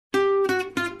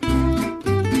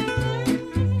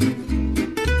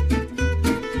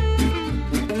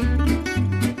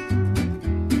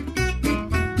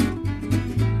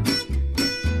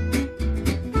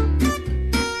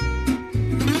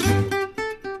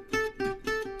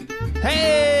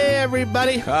Hey,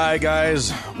 everybody. Hi,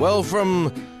 guys. Well,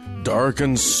 from dark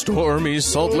and stormy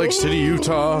Salt Lake City,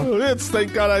 Utah, It's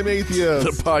Thank God I'm Atheist.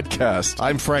 the podcast.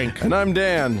 I'm Frank. And I'm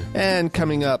Dan. And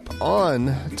coming up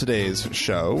on today's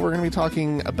show, we're going to be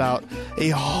talking about a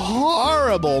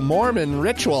horrible Mormon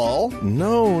ritual.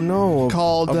 No.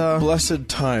 Called, a blessed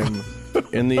time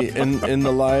in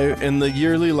the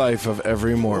yearly life of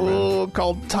every Mormon.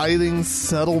 Called tithing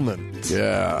settlement.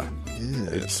 Yeah.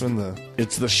 It's when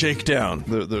It's the shakedown.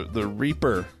 the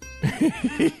reaper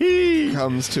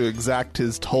comes to exact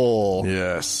his toll.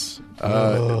 Yes.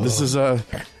 This is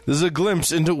a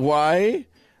glimpse into why.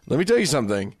 Let me tell you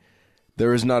something.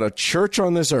 There is not a church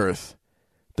on this earth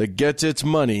that gets its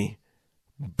money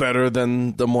better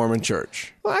than the Mormon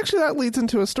Church. Well, actually, that leads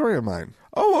into a story of mine.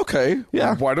 Oh, okay.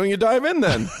 Yeah. Why don't you dive in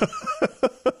then?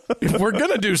 If we're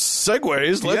going to do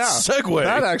segues, let's segue.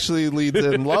 That actually leads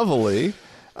in lovely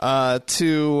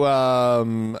to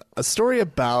a story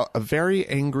about a very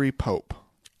angry pope.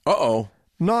 Uh-oh.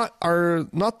 Not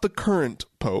the current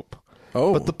pope,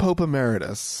 but the Pope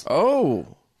Emeritus, Oh.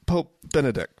 Pope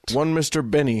Benedict. One Mr.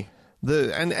 Benny.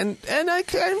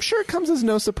 I'm sure it comes as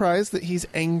no surprise that he's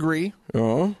angry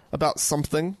about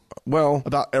something, Well,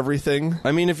 about everything.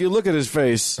 I mean, if you look at his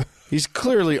face, he's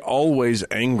clearly always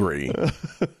angry.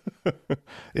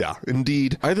 Yeah,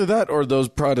 indeed. Either that or those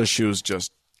Prada shoes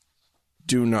just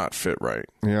do not fit right.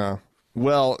 Yeah.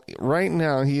 Well, right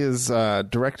now he is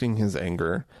directing his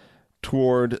anger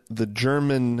toward the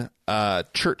German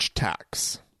church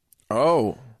tax.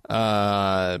 Oh.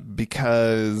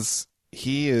 Because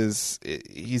he's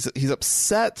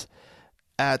upset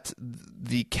at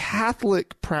the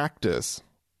Catholic practice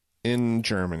in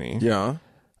Germany. Yeah.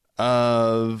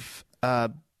 Of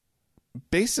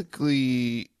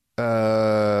basically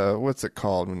what's it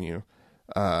called when you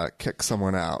kick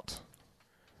someone out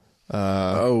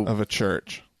of a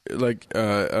church? Like,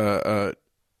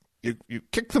 You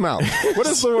kick them out. What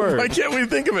is the word? Why can't we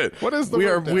think of it? What is the we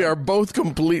word? We are both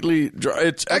completely...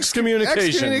 It's excommunication.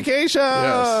 Excommunication!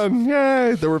 Yes.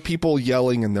 Yay! There were people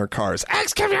yelling in their cars.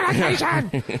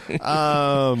 Excommunication!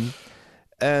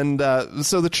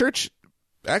 So the church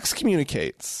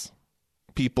excommunicates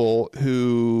people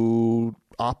who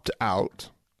opt out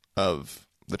of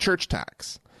the church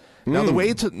tax. Now the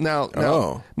way to now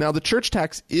the church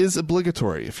tax is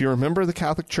obligatory. If you're a member of the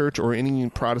Catholic Church or any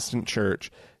Protestant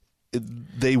church,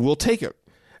 they will take it.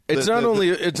 It's not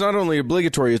only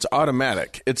obligatory; it's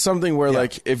automatic. It's something where,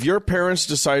 like, if your parents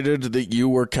decided that you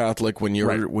were Catholic when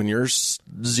you're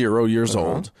 0 years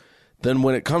old, then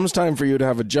when it comes time for you to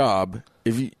have a job,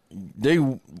 they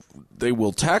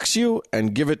will tax you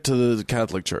and give it to the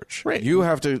Catholic Church. Right. You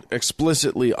have to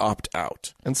explicitly opt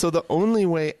out. And so the only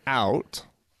way out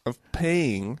of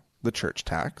paying the church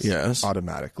tax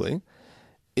automatically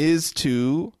is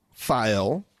to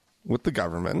file with the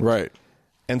government, Right.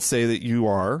 and say that you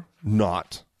are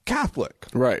not Catholic,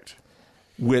 Right.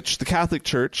 which the Catholic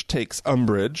Church takes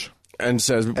umbrage And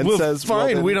says, and well, says, fine, well,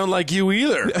 then- we don't like you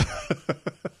either.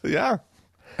 Yeah.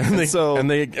 And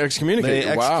they excommunicate.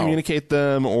 They you. Wow. excommunicate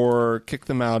them or kick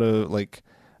them out of, like,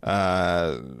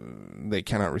 they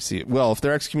cannot receive. Well, if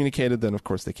they're excommunicated, then of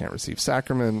course they can't receive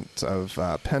sacrament of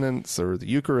penance or the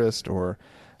Eucharist or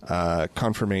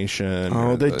confirmation.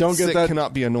 Oh, they don't get sick that.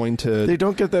 Cannot be anointed. They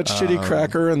don't get that shitty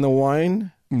cracker and the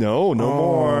wine. No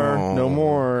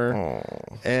more.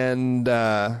 And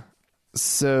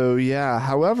so yeah.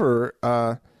 However,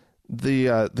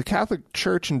 the Catholic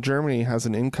Church in Germany has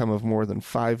an income of more than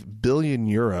 5 billion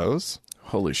euros.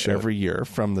 Holy shit! Every year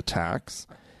from the tax,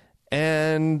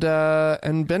 and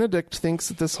Benedict thinks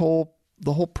that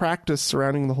the whole practice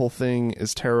surrounding the whole thing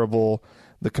is terrible.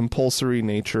 The compulsory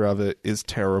nature of it is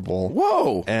terrible.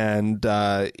 Whoa! And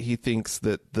he thinks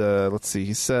that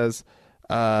he says,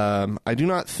 I do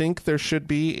not think there should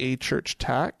be a church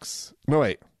tax. No,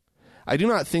 wait. I do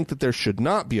not think that there should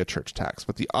not be a church tax,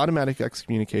 but the automatic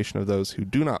excommunication of those who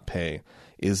do not pay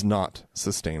is not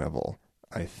sustainable,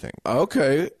 I think.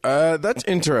 Okay, that's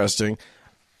interesting.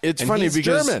 It's funny he's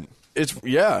because German. It's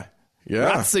yeah.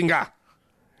 Ratzinger.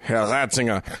 Herr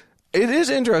Ratzinger. It is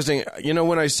interesting. You know,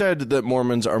 when I said that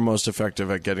Mormons are most effective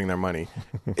at getting their money,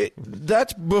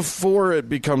 that's before it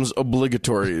becomes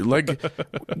obligatory. Like,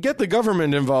 get the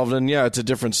government involved, and yeah, it's a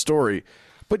different story.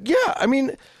 But yeah, I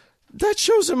mean, that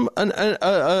shows them an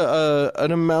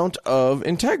amount of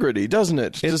integrity, doesn't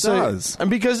it? It does. And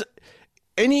because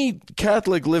any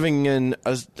Catholic living in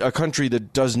a country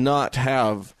that does not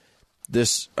have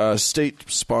this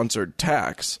state-sponsored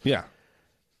tax. Yeah.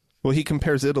 Well, he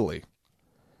compares Italy.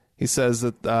 He says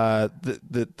that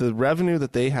the revenue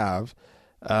that they have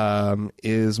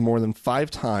is more than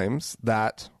 5 times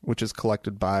that which is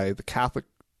collected by the Catholic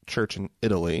Church in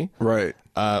Italy, Right.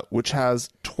 which has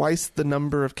twice the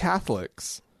number of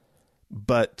Catholics,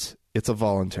 but it's a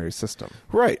voluntary system.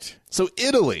 Right. So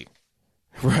Italy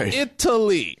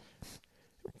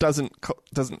doesn't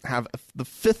have the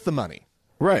fifth the money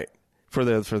Right. for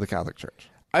the Catholic Church.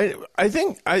 I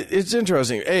think it's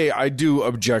interesting. I do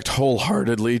object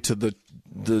wholeheartly to the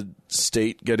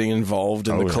state getting involved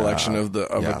in the collection of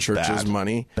a church's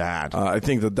money. Bad. I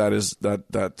think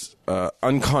that's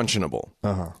unconscionable.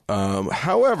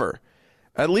 However,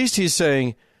 at least he's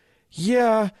saying,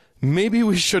 yeah, maybe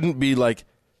we shouldn't be like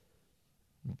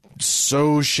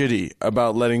so shitty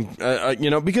about letting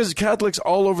because Catholics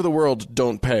all over the world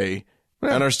don't pay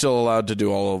and are still allowed to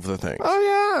do all of the things. Oh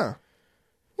yeah.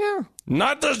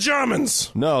 Not the Germans.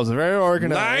 No, it's very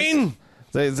organized. Nine.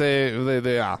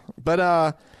 They are.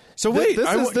 But so wait,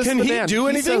 can he do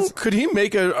anything? Could he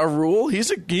make a rule? He's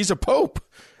a pope.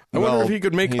 I wonder if he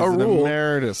could make a rule. He's an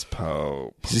emeritus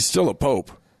pope. He's still a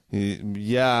pope.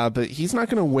 Yeah, but he's not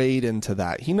going to wade into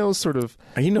that. He knows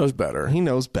He knows better.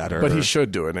 But he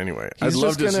should do it anyway. I'd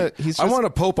love to. I want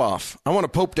a pope off. I want a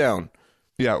pope down.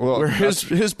 Yeah, well, where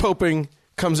his poping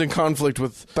comes in conflict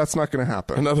with that's not going to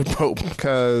happen. Another pope,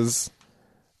 because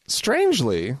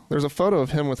strangely, there's a photo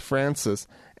of him with Francis,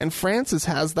 and Francis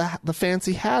has the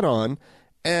fancy hat on,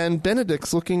 and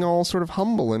Benedict's looking all sort of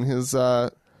humble in his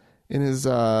little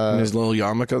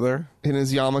yarmulke there, in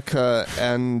his yarmulke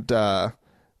and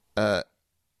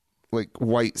like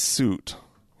white suit.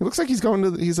 It looks like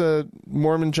he's a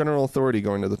Mormon general authority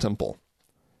going to the temple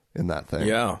in that thing.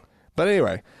 Yeah. But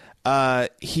anyway,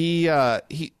 he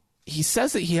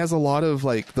says that he has a lot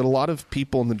of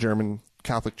people in the German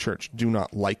Catholic Church do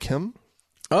not like him.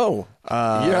 Oh,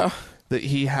 yeah. That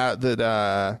he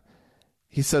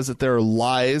says that there are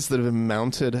lies that have been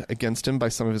mounted against him by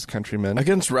some of his countrymen.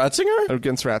 Against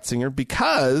Ratzinger,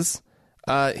 because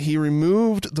he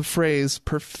removed the phrase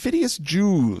 "perfidious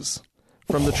Jews"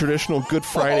 from the traditional Good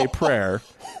Friday prayer.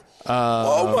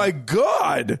 Oh my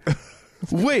God!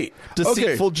 Wait,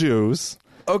 deceitful Jews.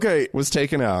 Okay, was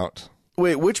taken out.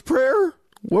 Wait, which prayer?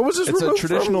 What was this? It's a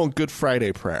traditional Good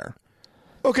Friday prayer.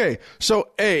 Okay, so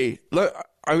I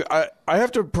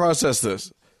have to process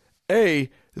this.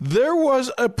 There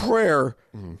was a prayer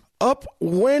up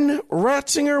when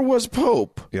Ratzinger was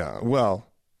pope. Yeah, well,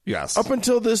 yes. Up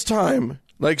until this time,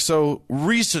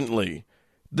 recently,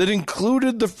 that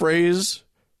included the phrase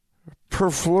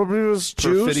perfidious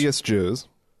Jews.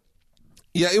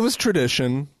 Yeah, it was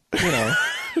tradition, Yeah,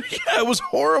 it was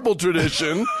horrible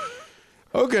tradition.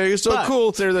 Okay, so but,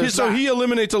 cool. So he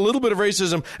eliminates a little bit of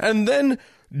racism, and then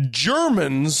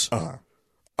Germans are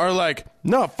like,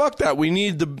 "No, fuck that. We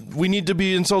need to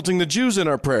be insulting the Jews in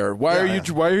our prayer. Why are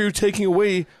you taking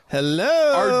away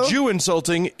our Jew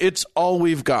insulting? It's all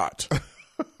we've got.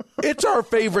 It's our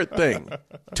favorite thing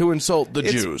to insult the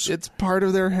Jews. It's part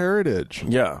of their heritage.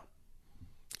 Yeah.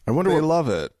 I wonder they love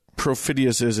it.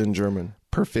 Perfidious is in German.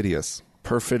 Perfidious.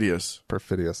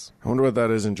 I wonder what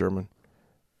that is in German.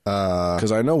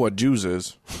 Because I know what Jews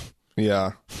is.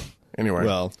 Yeah. Anyway.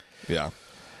 Well, yeah.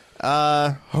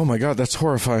 Oh my God, that's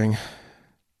horrifying.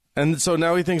 And so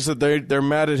now he thinks that they're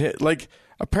mad at him. Like,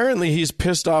 apparently he's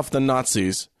pissed off the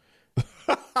Nazis.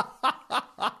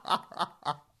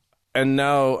 and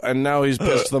now he's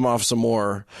pissed them off some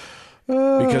more.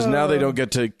 Because now they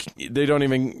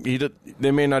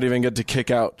may not even get to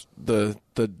kick out the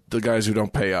guys who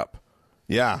don't pay up.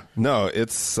 Yeah. No,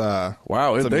 it's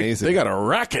wow, it's amazing. They got a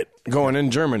racket going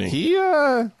in Germany. He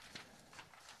I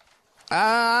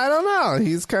don't know.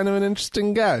 He's kind of an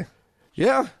interesting guy.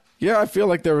 Yeah. Yeah, I feel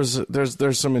like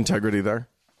there's some integrity there.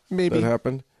 Maybe. That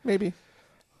happened. Maybe.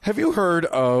 Have you heard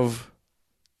of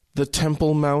the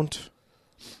Temple Mount?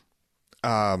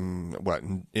 What,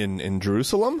 in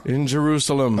Jerusalem? In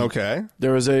Jerusalem. Okay.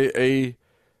 There is a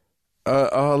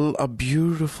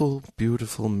beautiful,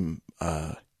 beautiful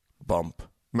bump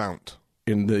mount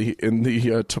in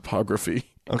the topography.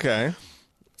 Okay.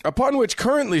 Upon which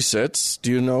currently sits.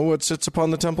 Do you know what sits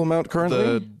upon the Temple Mount currently?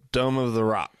 The Dome of the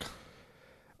Rock.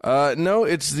 No,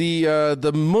 it's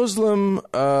the Muslim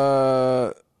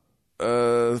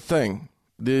thing,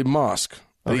 the mosque,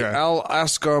 the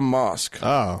Al-Aqsa Mosque.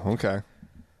 Oh, okay.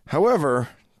 However,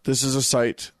 this is a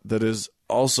site that is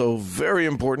also very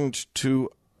important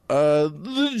to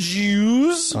the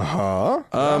Jews. The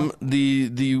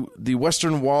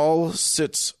Western Wall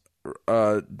sits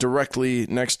directly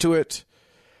next to it.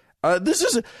 It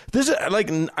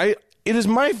is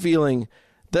my feeling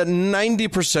that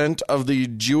 90% of the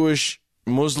Jewish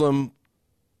Muslim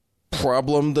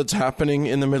problem that's happening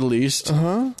in the Middle East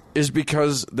is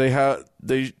because they have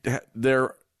the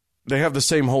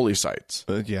same holy sites.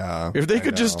 Yeah. If they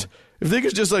could just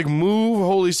like move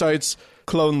holy sites,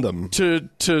 clone them to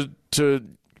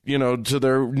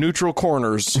their neutral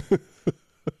corners,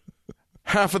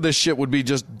 half of this shit would be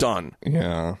just done.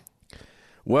 Yeah.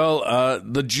 Well,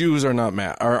 the Jews are not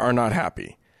are not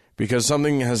happy because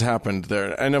something has happened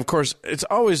there, and of course, it's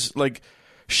always like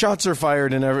shots are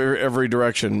fired in every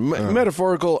direction.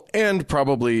 Metaphorical and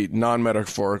probably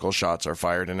non-metaphorical shots are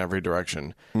fired in every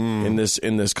direction in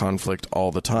this conflict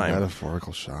all the time.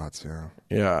 Metaphorical shots, yeah.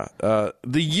 Yeah.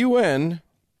 The UN,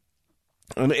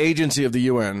 an agency of the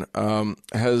UN,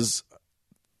 has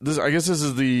this. I guess this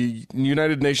is the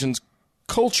United Nations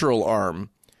cultural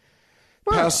arm.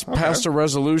 Passed a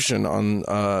resolution on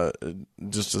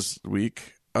just this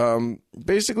week,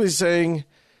 basically saying,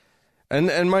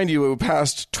 and mind you, it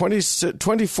passed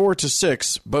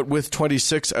 24-6, but with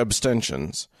 26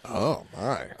 abstentions. Oh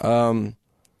my!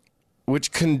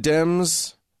 Which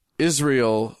condemns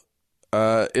Israel's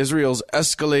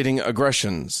escalating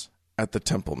aggressions at the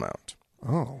Temple Mount.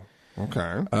 Oh,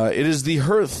 okay. It is the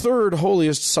third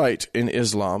holiest site in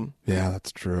Islam. Yeah,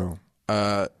 that's true.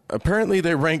 Apparently,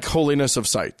 they rank holiness of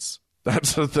sites.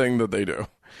 That's the thing that they do.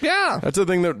 Yeah. That's the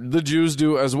thing that the Jews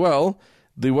do as well.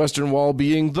 The Western Wall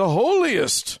being the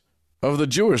holiest of the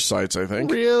Jewish sites, I think.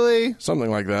 Really?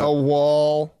 Something like that. A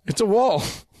wall. It's a wall.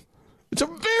 It's a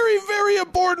very, very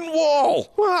important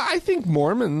wall. Well, I think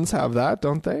Mormons have that,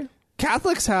 don't they?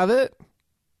 Catholics have it.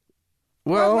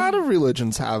 Well, a lot of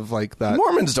religions have like that.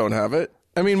 Mormons don't have it.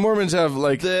 I mean, Mormons have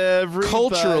like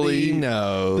culturally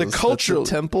knows the cultural that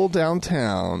the temple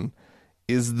downtown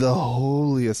is the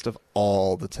holiest of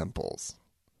all the temples.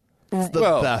 It's the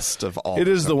best of all. It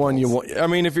is the one you want. I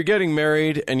mean, if you're getting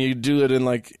married and you do it in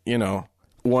like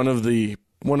one of the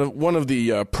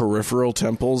peripheral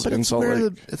temples in Salt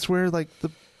Lake, it's where like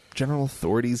the general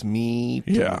authorities meet.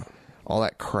 Yeah, all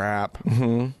that crap.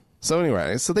 Mm-hmm. So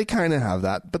anyway, so they kind of have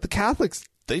that, but the Catholics,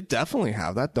 they definitely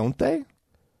have that, don't they?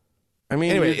 I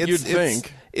mean, anyway, you'd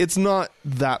think it's not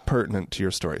that pertinent to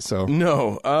your story. So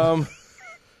no,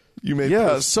 you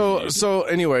may So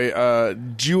anyway,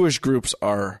 Jewish groups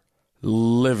are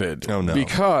livid. Oh no,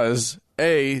 because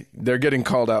they're getting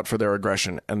called out for their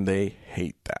aggression, and they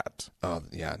hate that. Oh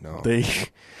yeah, no.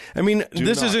 I mean,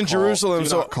 this is in Jerusalem,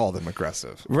 so not call them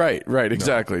aggressive. Right,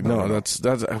 exactly. No, that's.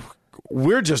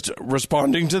 We're just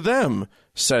responding to them,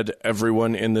 said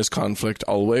everyone in this conflict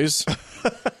always.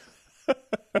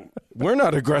 We're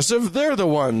not aggressive, they're the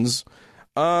ones.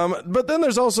 But then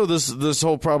there's also this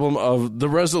whole problem of the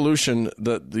resolution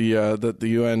that the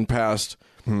UN passed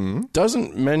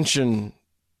doesn't mention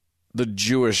the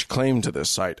Jewish claim to this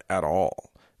site at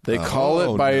all. They call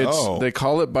it by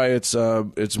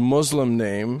its Muslim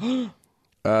name.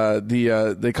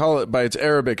 They call it by its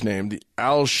Arabic name, the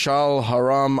Al-Shal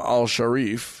Haram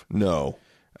Al-Sharif. No.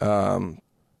 And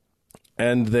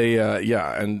they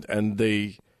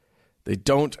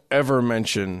don't ever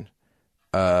mention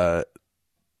they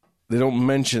don't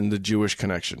mention the Jewish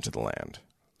connection to the land.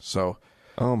 So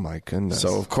oh my goodness.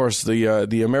 So of course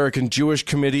the American Jewish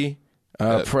Committee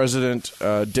president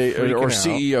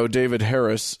CEO David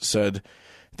Harris said,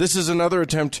 "This is another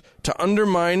attempt to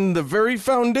undermine the very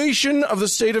foundation of the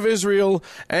state of Israel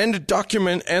and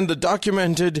the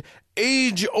documented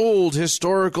age-old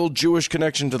historical Jewish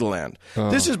connection to the land."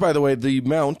 This is, by the way, the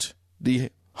mount,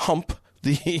 the hump,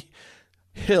 the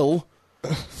hill,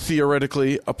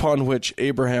 theoretically, upon which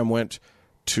Abraham went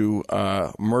to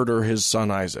murder his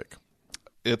son Isaac.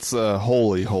 It's a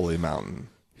holy, holy mountain.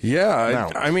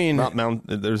 Yeah, I mean, not mount.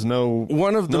 There's no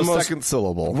second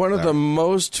syllable. One of the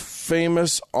most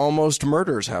famous almost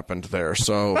murders happened there.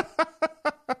 So,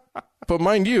 but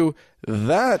mind you,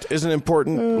 that is an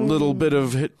important little bit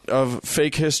of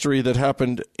fake history that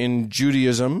happened in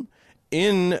Judaism,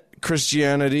 in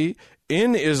Christianity,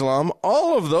 in Islam.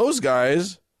 All of those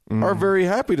guys are very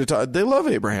happy to talk. They love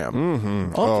Abraham.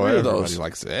 Mm-hmm. All three of those. Everybody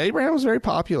likes it. Abraham was very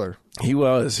popular. He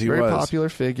was. Very popular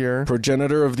figure.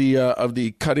 Progenitor of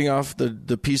the cutting off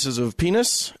the pieces of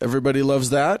penis. Everybody loves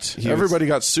that. Everybody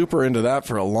got super into that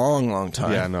for a long, long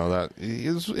time. Yeah, no,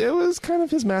 it was kind of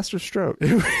his master stroke.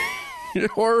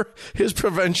 Or his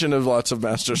prevention of lots of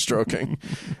master stroking.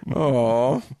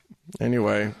 Oh.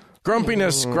 Anyway.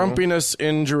 Grumpiness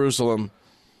in Jerusalem.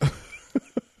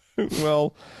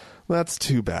 Well, that's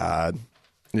too bad.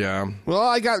 Yeah. Well,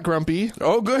 I got grumpy.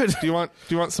 Oh, good. Do you want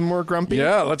some more grumpy?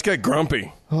 Yeah, let's get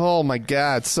grumpy. Oh my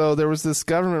God! So there was this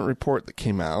government report that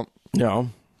came out. Yeah.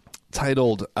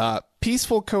 Titled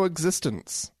 "Peaceful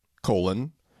Coexistence: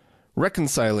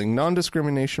 reconciling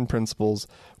non-discrimination principles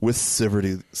with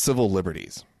civil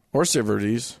liberties. Or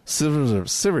civilities.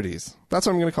 Civilities. That's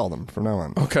what I'm going to call them from now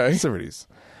on. Okay. Civilities.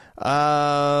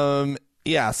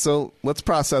 Yeah, so let's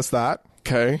process that.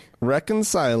 Okay.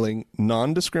 Reconciling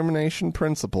non-discrimination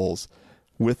principles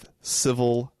with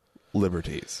civil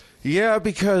liberties. Yeah,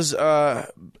 because, I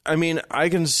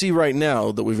can see right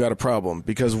now that we've got a problem.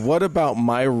 Because what about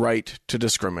my right to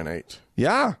discriminate?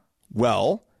 Yeah.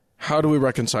 Well, how do we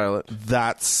reconcile it?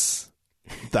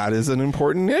 that is an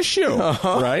important issue,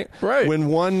 right? Right. When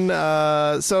one,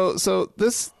 so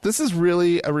this is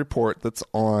really a report that's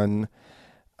on,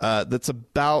 that's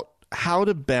about how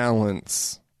to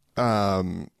balance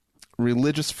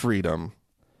religious freedom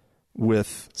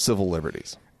with civil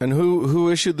liberties. And who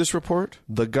issued this report?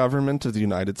 The government of the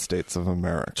United States of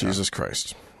America. Jesus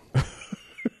Christ.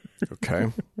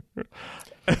 Okay.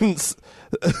 And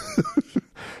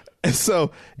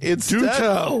so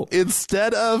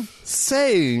instead of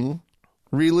saying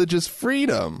religious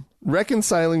freedom,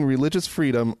 reconciling religious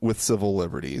freedom with civil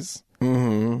liberties,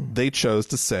 they chose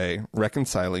to say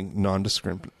reconciling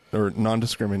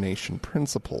non-discrimination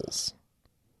principles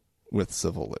with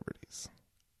civil liberties.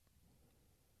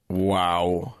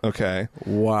 Wow. Okay.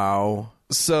 Wow.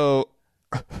 So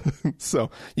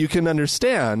you can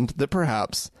understand that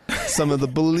perhaps some of the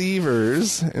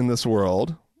believers in this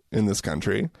world, in this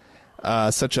country,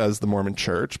 such as the Mormon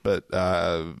Church, but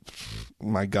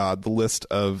my God, the list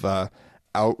of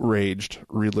outraged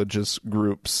religious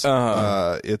groups,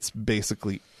 it's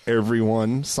basically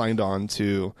everyone signed on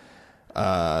to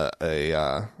a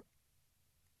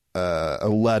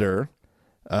letter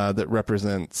that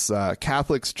represents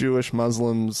Catholics, Jewish,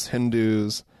 Muslims,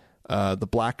 Hindus, the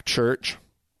Black Church.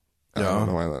 I don't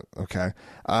know why that. Okay,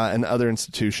 and other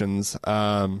institutions,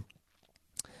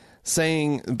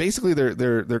 saying basically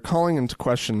they're calling into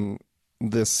question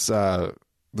this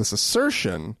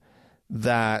assertion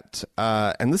that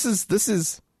and this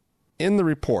is in the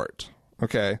report.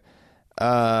 Okay,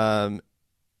 that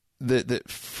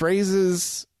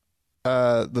phrases.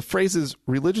 The phrases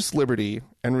religious liberty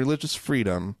and religious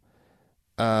freedom.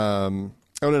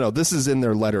 This is in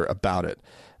their letter about it.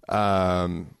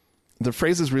 The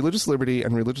phrases religious liberty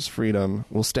and religious freedom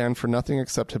will stand for nothing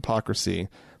except hypocrisy,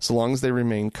 so long as they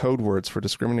remain code words for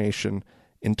discrimination,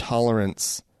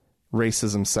 intolerance,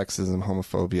 racism, sexism,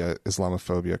 homophobia,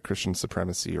 Islamophobia, Christian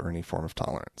supremacy, or any form of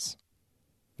tolerance.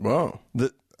 Whoa.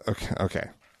 Okay.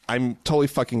 I'm totally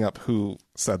fucking up who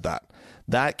said that.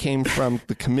 That came from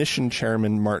the commission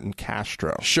chairman, Martin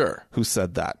Castro. Sure. Who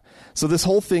said that. So this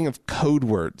whole thing of code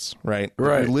words, right?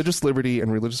 Right. Religious liberty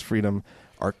and religious freedom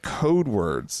are code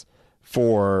words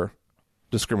for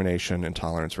discrimination,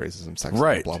 intolerance, racism, sexism,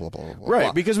 right. blah, blah, blah, blah, blah.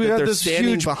 Right, because we have they're this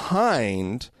standing huge...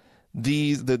 behind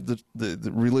the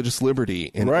religious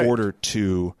liberty in order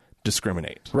to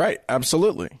discriminate. Right,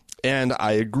 absolutely. And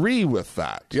I agree with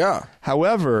that. Yeah.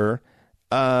 However,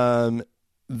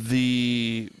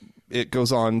 it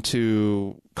goes on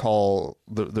to call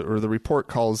the report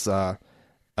calls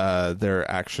their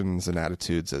actions and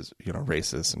attitudes as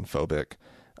racist and phobic,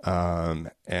 and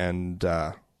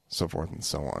so forth and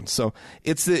so on. So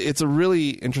it's a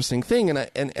really interesting thing,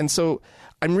 and so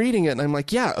I'm reading it and I'm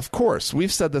like, yeah, of course,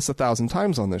 we've said this 1,000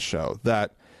 times on this show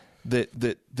that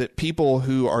people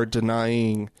who are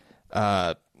denying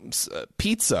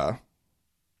pizza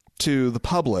to the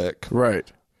public, right,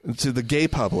 to the gay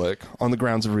public on the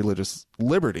grounds of religious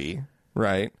liberty,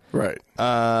 right? Right.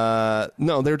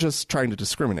 No, they're just trying to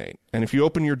discriminate. And if you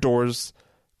open your doors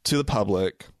to the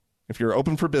public, if you're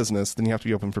open for business, then you have to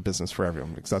be open for business for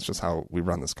everyone, because that's just how we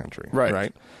run this country. Right.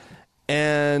 Right.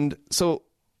 And so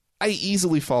I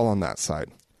easily fall on that side.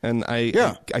 And I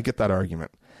get that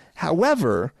argument.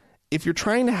 However, if you're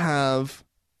trying to have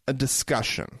a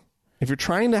discussion, if you're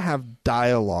trying to have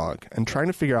dialogue and trying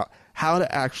to figure out how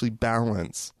to actually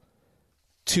balance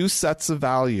two sets of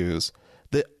values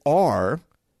that are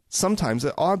sometimes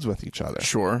at odds with each other.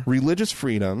 Sure. Religious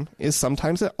freedom is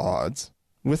sometimes at odds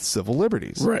with civil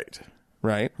liberties. Right.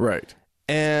 Right? Right.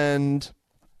 And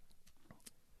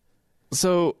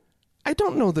so I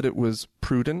don't know that it was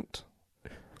prudent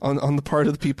on the part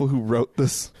of the people who wrote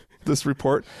this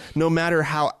report, no matter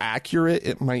how accurate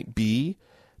it might be,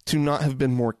 to not have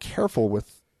been more careful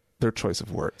with their choice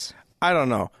of words. I don't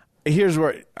know. Here's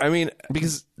where,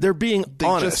 because they're being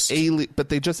honest. But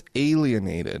they just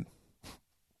alienated.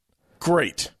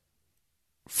 Great.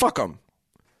 Fuck them.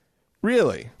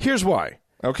 Really? Here's why.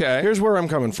 Okay. Here's where I'm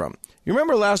coming from. You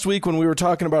remember last week when we were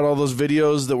talking about all those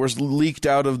videos that were leaked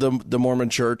out of the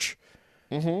Mormon Church?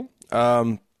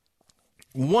 Mm-hmm.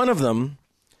 One of them,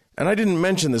 and I didn't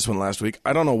mention this one last week.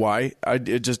 I don't know why.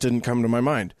 It just didn't come to my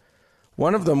mind.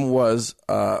 One of them was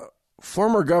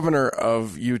former governor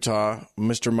of Utah,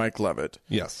 Mr. Mike Leavitt.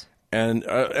 Yes. And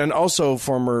also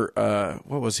former,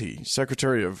 what was he?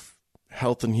 Secretary of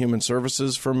Health and Human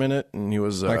Services for a minute. And he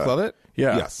was... Mike Leavitt?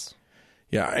 Yeah. Yes.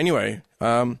 Yeah. Anyway,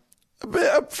 a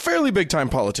fairly big time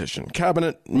politician,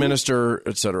 cabinet minister,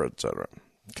 et cetera, et cetera.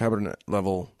 Cabinet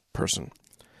level person,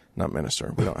 not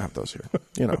minister. We don't have those here.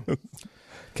 You know,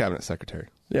 Cabinet secretary.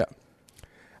 Yeah.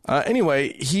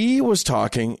 Anyway, he was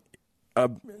talking.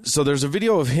 So there's a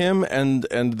video of him and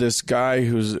this guy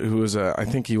who was I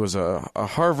think he was a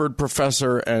Harvard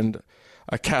professor and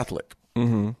a Catholic.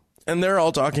 Mm-hmm. And they're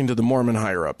all talking to the Mormon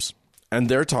higher ups, and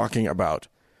they're talking about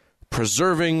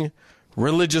preserving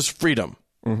religious freedom.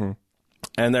 Mm-hmm.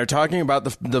 And they're talking about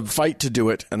the fight to do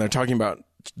it, and they're talking about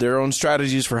their own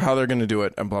strategies for how they're going to do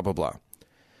it, and blah, blah, blah.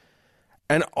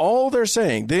 And all they're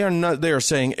saying, they are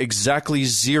saying exactly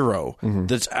zero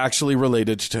that's actually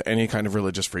related to any kind of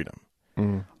religious freedom.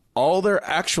 Mm. All they're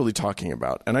actually talking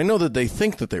about, and I know that they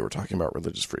think that they were talking about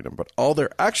religious freedom, but all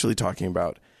they're actually talking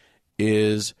about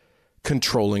is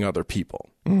controlling other people.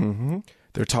 Mm-hmm.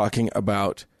 They're talking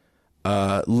about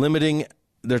limiting,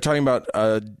 they're talking about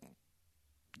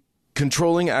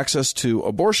controlling access to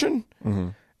abortion,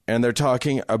 and they're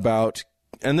talking about,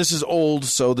 and this is old,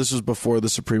 so this was before the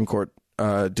Supreme Court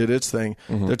did its thing.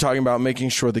 They're talking about making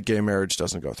sure that gay marriage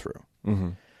doesn't go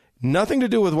through. Nothing to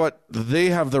do with what they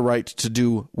have the right to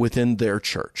do within their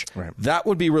church. Right. That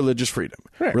would be religious freedom.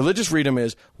 Right. Religious freedom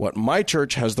is what my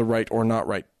church has the right or not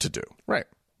right to do. Right.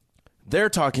 They're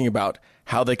talking about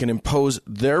how they can impose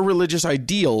their religious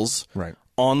ideals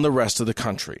on the rest of the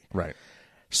country. Right.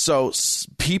 So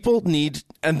people need,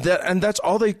 and that's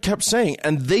all they kept saying.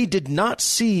 And they did not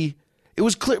see, it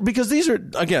was clear, because these are,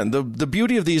 again, the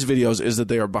beauty of these videos is that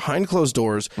they are behind closed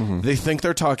doors. They think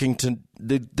they're talking to,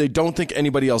 they don't think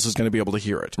anybody else is going to be able to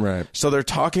hear it. Right. So they're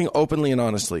talking openly and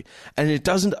honestly. And it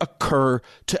doesn't occur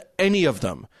to any of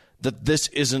them that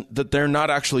that they're not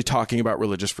actually talking about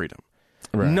religious freedom.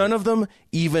 Right. None of them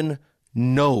even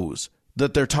knows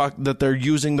that they're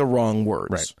using the wrong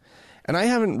words. Right. And I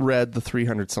haven't read the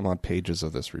 300 some odd pages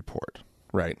of this report.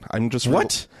 Right. I'm just...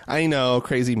 What? I know.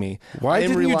 Crazy me. Why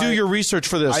didn't you do your research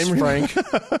for this, Frank?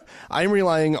 I'm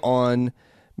relying on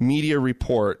media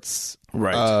reports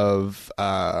of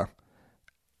about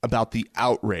the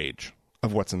outrage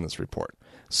of what's in this report.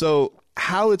 So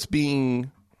how it's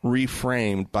being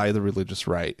reframed by the religious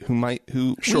right,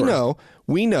 who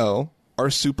we know are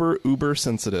super uber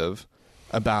sensitive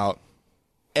about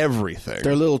everything.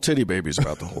 They're little titty babies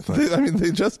about the whole thing. I mean,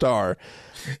 they just are.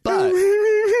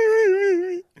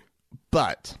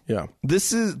 But yeah,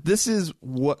 this is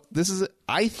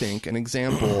I think an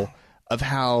example of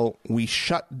how we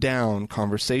shut down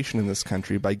conversation in this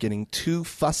country by getting too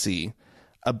fussy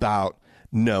about,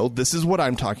 no, this is what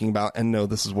I'm talking about, and no,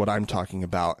 this is what I'm talking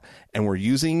about. And we're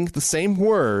using the same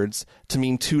words to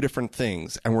mean two different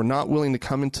things. And we're not willing to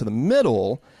come into the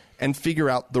middle and figure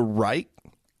out the right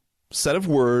set of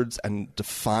words and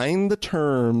define the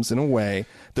terms in a way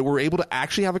that we're able to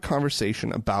actually have a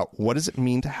conversation about what does it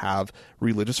mean to have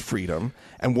religious freedom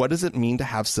and what does it mean to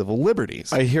have civil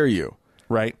liberties. I hear you.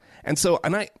 Right. And so,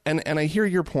 and I hear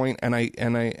your point, and I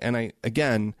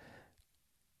again,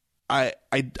 I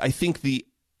think the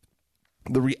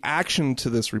reaction to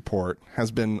this report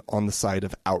has been on the side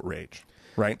of outrage,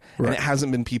 right? And it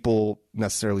hasn't been people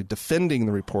necessarily defending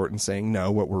the report and saying,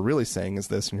 no, what we're really saying is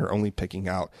this, and you're only picking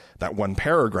out that one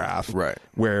paragraph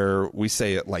where we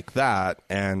say it like that,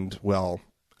 and, well,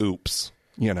 oops,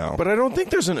 you know. But I don't think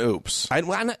there's an oops.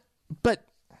 But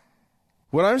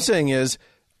what I'm saying is,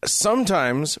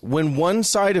 sometimes when one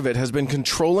side of it has been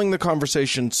controlling the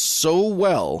conversation so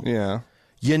well,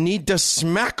 you need to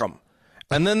smack them.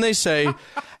 And then they say,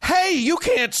 hey, you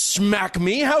can't smack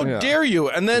me. How dare you?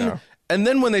 And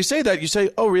then when they say that, you say,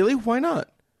 oh, really? Why not?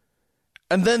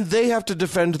 And then they have to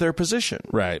defend their position.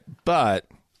 Right. But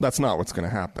that's not what's going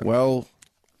to happen. Well,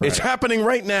 it's happening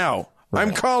right now. Right.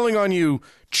 I'm calling on you,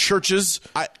 churches,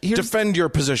 defend your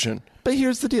position. But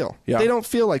here's the deal. Yeah. They don't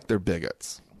feel like they're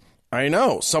bigots. I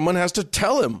know. Someone has to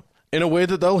tell him in a way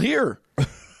that they'll hear.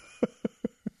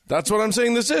 That's what I'm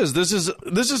saying this is. This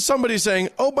is somebody saying,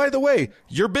 oh, by the way,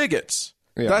 you're bigots.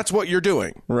 Yeah. That's what you're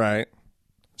doing. Right.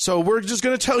 So we're just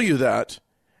going to tell you that.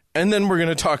 And then we're going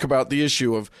to talk about the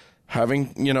issue of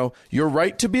having, your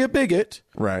right to be a bigot.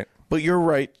 Right. But your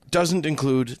right doesn't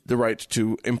include the right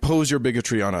to impose your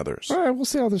bigotry on others. All right. We'll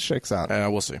see how this shakes out.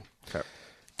 We'll see. Okay.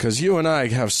 Because you and I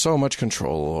have so much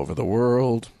control over the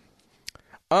world.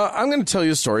 I'm going to tell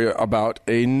you a story about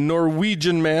a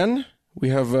Norwegian man. We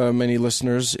have many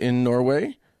listeners in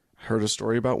Norway. heard a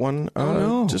story about one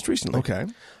just recently. Okay.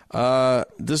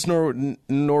 This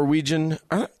Norwegian,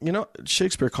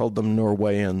 Shakespeare called them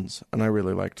Norwayans, and I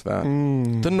really liked that.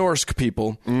 The Norse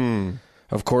people,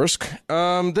 of course.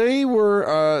 They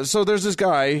were, so there's this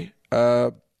guy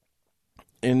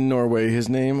in Norway. His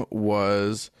name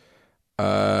was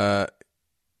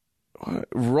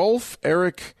Rolf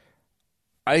Erik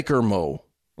Eikermo.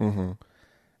 Mm-hmm.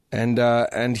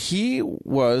 And he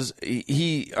was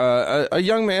a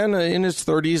young man in his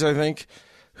 30s, I think,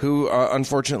 who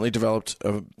unfortunately developed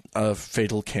a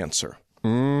fatal cancer.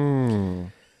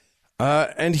 And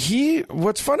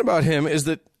what's fun about him is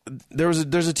that there's a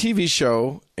TV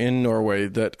show in Norway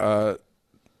that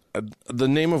the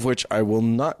name of which I will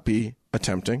not be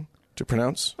attempting to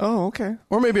pronounce. Oh, okay.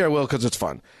 Or maybe I will because it's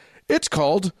fun. It's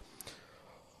called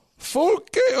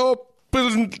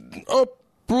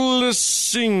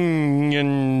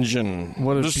Folkeopplysningen.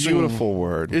 What a beautiful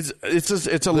word.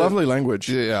 It's a lovely language.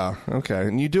 Yeah. Okay.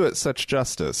 And you do it such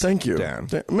justice. Thank you, Dan.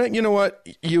 You know what?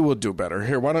 You will do better.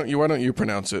 Here, why don't you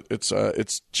pronounce it?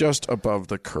 It's just above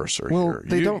the cursor well,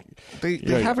 here.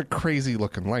 They have a crazy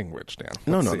looking language, Dan.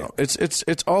 No.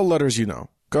 It's all letters you know.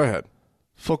 Go ahead.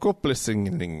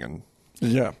 Folkeopplysningen.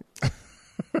 Yeah.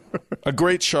 A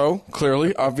great show,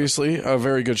 clearly, obviously, a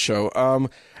very good show.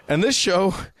 And this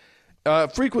show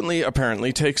frequently,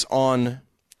 apparently, takes on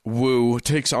it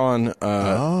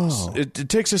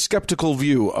takes a skeptical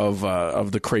view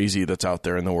of the crazy that's out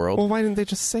there in the world. Well, why didn't they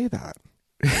just say that?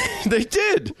 They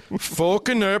did.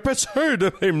 Folkenerp has heard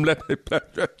of him. I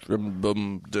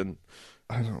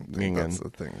don't think that's the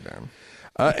thing, Dan.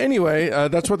 Anyway,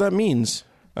 that's what that means.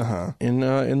 In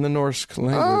the Norse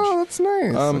language. Oh, that's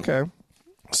nice. Okay.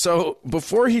 So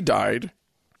before he died,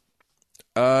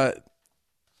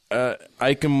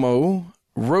 Eikermo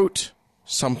wrote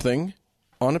something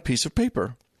on a piece of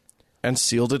paper and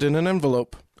sealed it in an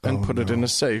envelope and put it in a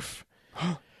safe.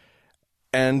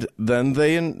 And then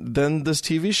this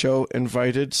TV show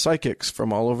invited psychics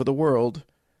from all over the world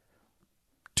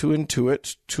to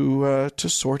intuit, to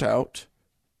sort out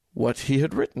what he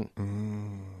had written.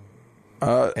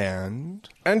 And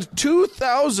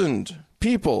 2,000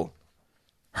 people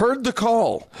heard the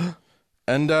call.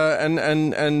 And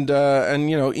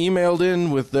emailed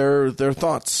in with their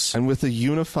thoughts and with a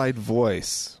unified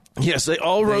voice. Yes, they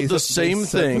all wrote the same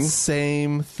thing. The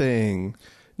same thing.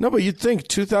 No, but you'd think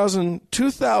 2,000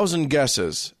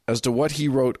 guesses as to what he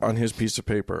wrote on his piece of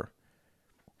paper.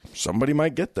 Somebody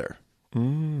might get there.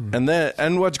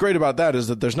 And what's great about that is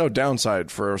that there's no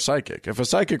downside for a psychic. If a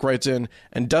psychic writes in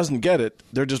and doesn't get it,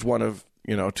 they're just one of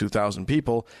 2,000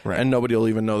 people, right, and nobody will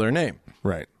even know their name.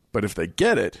 Right. But if they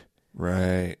get it.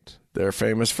 Right. They're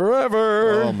famous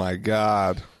forever. Oh, my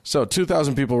God. So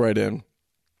 2,000 people write in.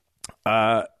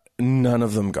 None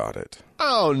of them got it.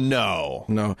 Oh, no.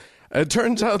 No. It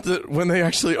turns out that when they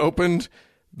actually opened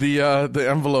the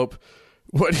envelope,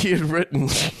 what he had written,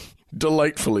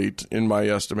 delightfully, in my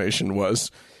estimation,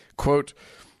 was, quote,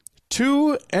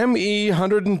 2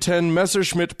 ME-110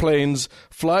 Messerschmitt planes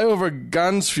fly over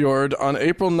Gansfjord on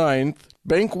April 9th,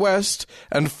 bank west,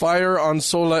 and fire on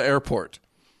Sola Airport.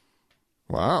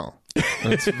 Wow.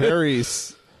 That's very...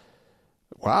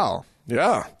 Wow.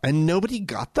 Yeah. And nobody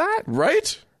got that?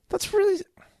 Right? That's really...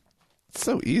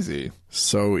 so easy.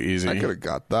 So easy. I could have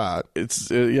got that.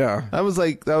 Yeah. That was,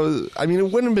 it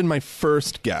wouldn't have been my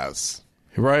first guess.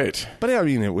 Right. But,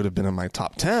 it would have been in my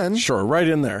top 10. Sure, right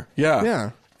in there. Yeah.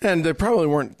 Yeah. And they probably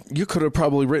weren't... You could have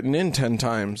probably written in 10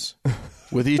 times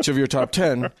with each of your top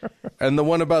 10. And the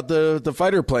one about the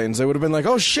fighter planes, they would have been like,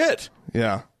 oh, shit.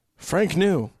 Yeah. Frank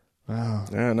knew. Wow.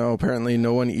 Yeah, no, apparently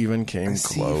no one even came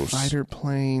close. I see fighter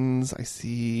planes. I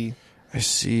see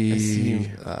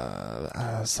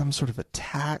some sort of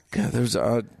attack. Yeah, there's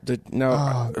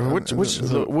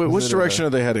which direction are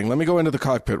they heading? Let me go into the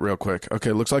cockpit real quick.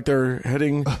 Okay, looks like they're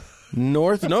heading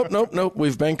north. Nope.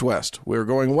 We've banked west. We're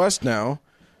going west now.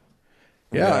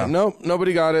 Yeah. Nope.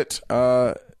 Nobody got it.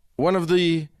 One of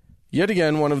the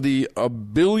a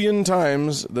billion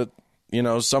times that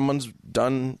someone's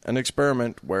done an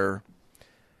experiment where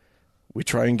we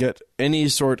try and get any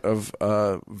sort of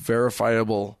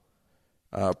verifiable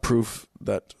proof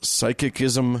that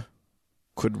psychicism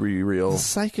could be real. The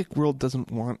psychic world doesn't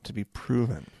want to be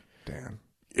proven, Dan.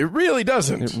 It really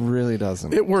doesn't. It really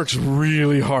doesn't. It works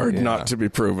really hard not to be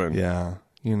proven. Yeah.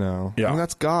 Yeah. I mean,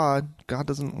 that's God. God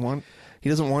doesn't want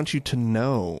you to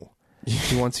know.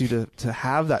 He wants you to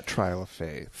have that trial of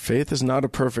faith. Faith is not a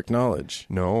perfect knowledge.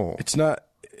 No. It's not,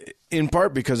 in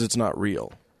part because it's not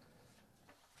real.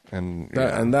 And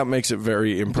that makes it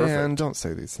very imperfect. Dan, don't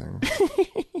say these things.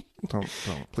 Don't.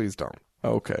 Please don't.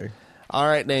 Okay. All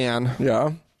right, Dan.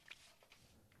 Yeah.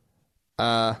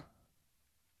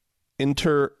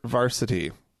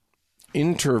 InterVarsity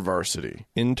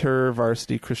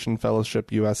Christian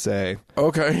Fellowship USA.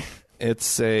 Okay.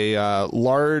 It's a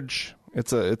large.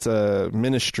 It's a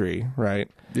ministry, right?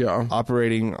 Yeah.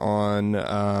 Operating on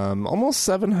almost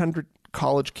 700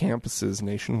 college campuses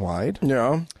nationwide.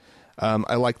 Yeah.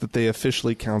 I like that they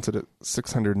officially counted at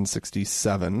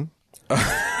 667 college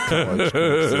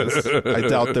campuses. I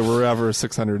doubt there were ever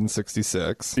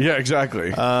 666. Yeah,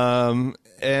 exactly. And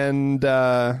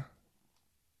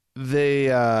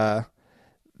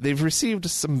they've received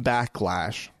some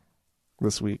backlash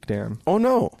this week, Dan. Oh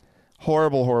no.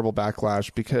 Horrible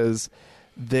backlash because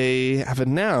they have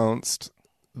announced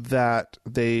that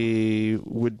they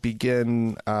would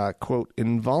begin, quote,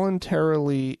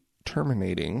 involuntarily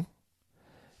terminating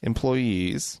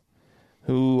employees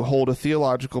who hold a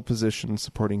theological position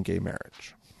supporting gay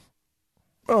marriage.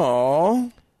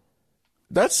 Oh,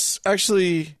 that's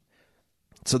actually...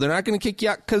 So they're not going to kick you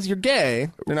out because you're gay.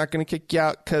 They're not going to kick you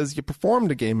out because you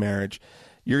performed a gay marriage.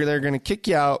 They're going to kick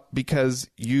you out because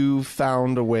you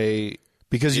found a way...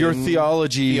 Because your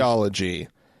theology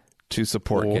to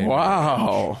support gay marriage.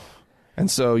 Wow. And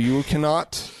so you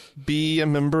cannot be a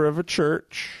member of a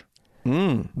church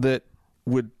that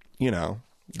would,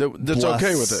 that's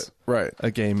okay with it, right? A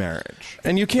gay marriage,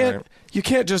 and you can't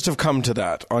just have come to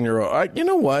that on your own. You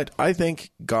know what? I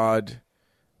think God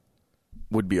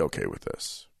would be okay with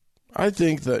this. I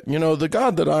think that the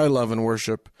God that I love and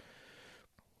worship.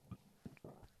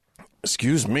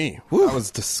 Excuse me, Woo. That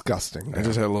was disgusting. I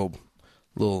just had a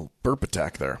little burp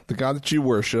attack there. The God that you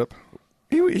worship,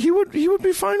 he would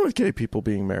be fine with gay people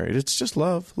being married. It's just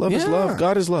love. Love is love.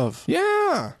 God is love.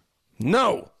 Yeah.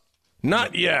 No.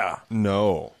 Not yeah.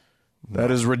 No. That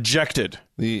is rejected.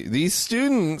 These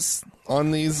students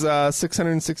on these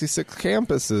 666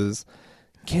 campuses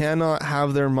cannot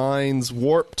have their minds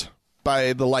warped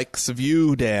by the likes of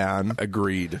you, Dan.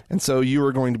 Agreed. And so you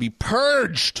are going to be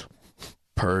purged.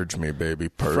 Purge me, baby.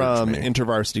 Purge from me.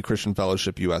 InterVarsity Christian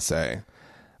Fellowship USA.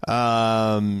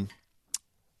 A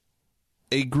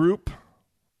group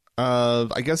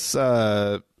of, I guess,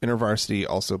 InterVarsity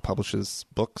also publishes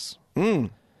books.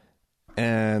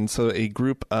 And so a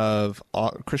group of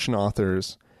Christian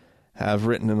authors have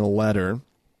written in a letter,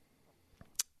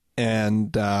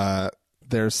 and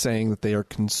they're saying that they are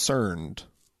concerned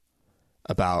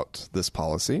about this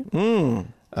policy.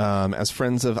 As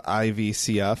friends of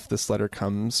IVCF, this letter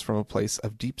comes from a place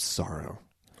of deep sorrow.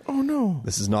 Oh, no.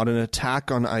 This is not an attack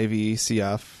on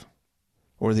IVCF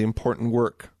or the important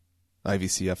work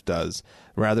IVCF does.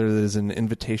 Rather, it is an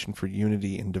invitation for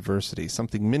unity and diversity,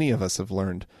 something many of us have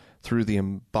learned through the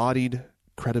embodied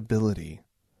credibility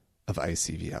of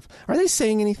ICVF. Are they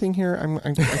saying anything here?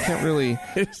 I can't really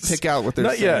pick out what they're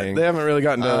saying. Not yet. They haven't really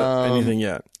gotten to anything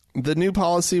yet. The new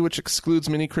policy, which excludes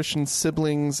many Christian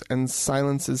siblings and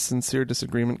silences sincere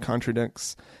disagreement,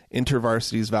 contradicts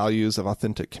InterVarsity's values of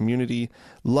authentic community,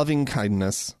 loving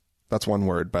kindness, that's one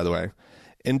word, by the way,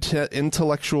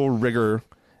 intellectual rigor,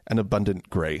 and abundant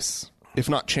grace. If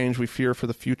not changed, we fear for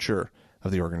the future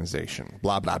of the organization.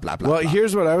 Blah, blah, blah, blah. Well, blah.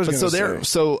 Here's what I was going to say.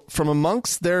 So from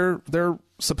amongst their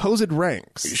supposed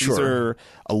ranks, these are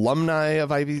alumni of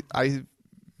IVCF,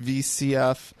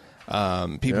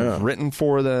 people who've written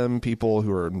for them, people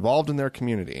who are involved in their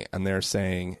community, and they're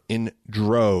saying in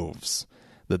droves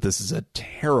that this is a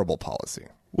terrible policy.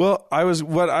 Well,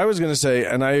 what I was going to say,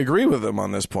 and I agree with them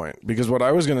on this point, because what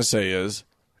I was going to say is,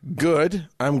 good,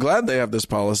 I'm glad they have this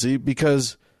policy,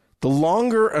 because the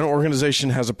longer an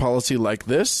organization has a policy like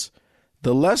this,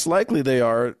 the less likely they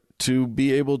are to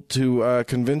be able to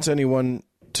convince anyone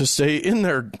to stay in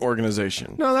their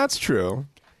organization. No, that's true.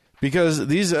 Because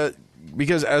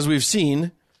because as we've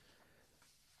seen,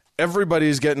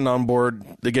 everybody's getting on board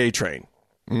the gay train.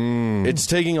 It's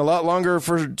taking a lot longer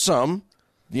for some.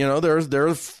 There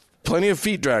are plenty of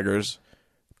feet draggers,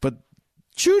 but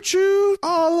choo-choo,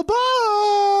 all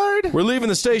aboard! We're leaving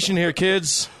the station here,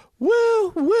 kids.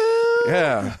 Woo, woo!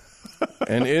 Yeah.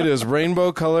 And it is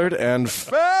rainbow colored and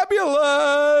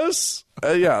fabulous.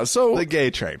 So the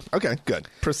gay train. Okay, good.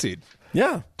 Proceed.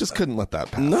 Yeah. Just couldn't let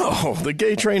that pass. No, the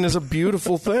gay train is a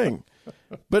beautiful thing.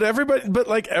 But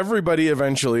everybody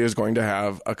eventually is going to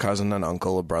have a cousin, an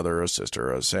uncle, a brother, a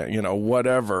sister,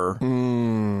 whatever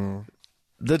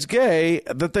that's gay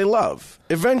that they love.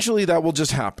 Eventually that will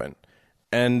just happen.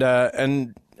 And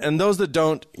those that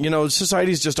don't,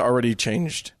 society's just already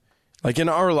changed. Like in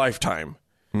our lifetime.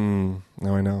 No,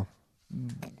 I know.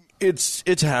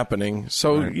 It's happening.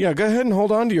 So right. Yeah, go ahead and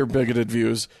hold on to your bigoted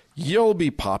views. You'll be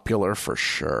popular for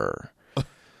sure.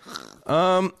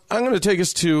 I'm going to take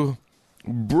us to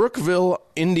Brookville,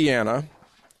 Indiana.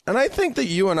 And I think that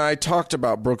you and I talked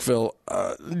about Brookville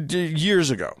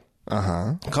years ago,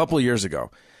 a couple of years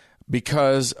ago,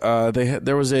 because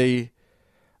there was a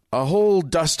whole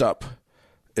dust up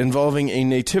involving a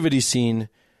nativity scene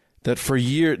that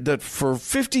for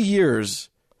 50 years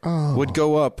would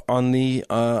go up on the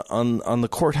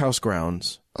courthouse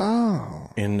grounds.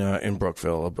 In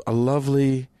Brookville, a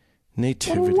lovely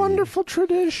nativity. What a wonderful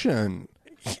tradition.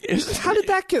 How did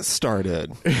that get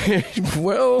started?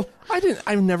 Well,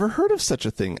 I've never heard of such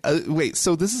a thing. Wait,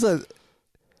 so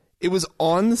it was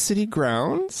on the city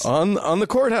grounds? On the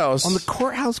courthouse. On the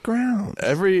courthouse grounds.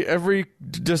 Every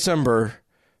December,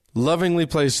 lovingly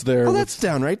placed there. Oh, that's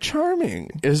downright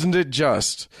charming. Isn't it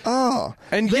just? Oh.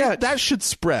 And yet, that should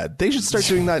spread. They should start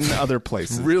doing that in other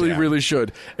places. Really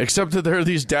should. Except that there are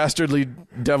these dastardly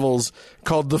devils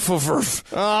called the Fufurf.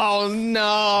 Oh,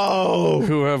 no.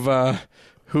 Who have...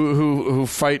 Who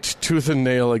fight tooth and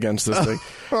nail against this thing.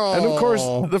 And of course,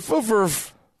 the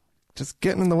Fufurf... Just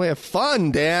getting in the way of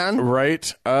fun, Dan. Right.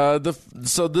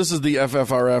 So this is the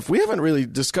FFRF. We haven't really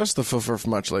discussed the Fufurf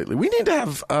much lately. We need to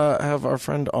have our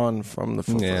friend on from the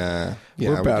Fufurf. Yeah.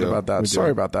 We're bad about that.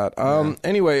 Sorry about that.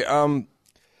 Anyway,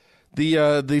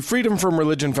 the Freedom from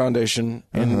Religion Foundation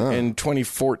in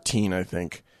 2014, I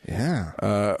think,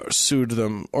 sued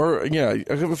them, or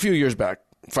a few years back,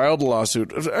 filed a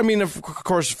lawsuit. I mean, of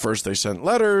course, first they sent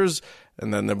letters,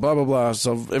 and then blah blah blah.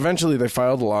 So eventually, they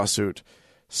filed a lawsuit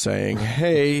saying,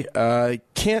 "Hey,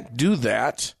 can't do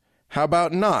that. How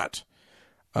about not?"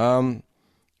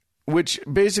 Which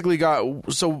basically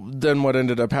so then what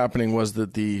ended up happening was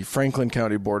that the Franklin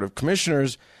County Board of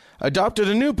Commissioners adopted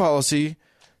a new policy,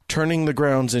 turning the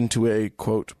grounds into a,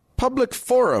 quote, public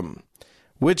forum,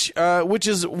 which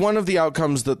is one of the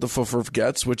outcomes that the Fufurf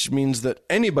gets, which means that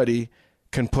anybody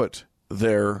can put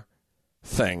their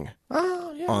thing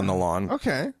on the lawn.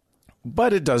 Okay.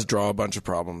 But it does draw a bunch of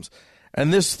problems.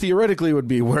 And this theoretically would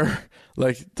be where,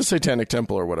 like, the Satanic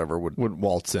Temple or whatever would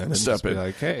waltz in and step in.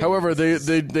 Like, hey, however,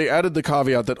 they added the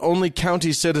caveat that only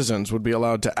county citizens would be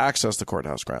allowed to access the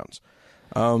courthouse grounds.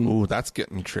 Ooh, that's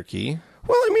getting tricky.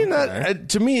 Well, I mean, that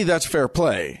to me, that's fair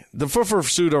play. The Fufurf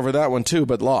sued over that one, too,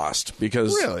 but lost.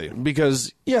 Because,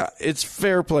 it's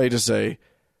fair play to say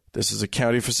this is a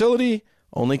county facility.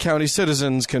 Only county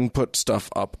citizens can put stuff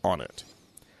up on it.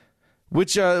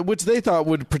 Which they thought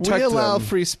would protect them. We allow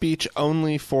free speech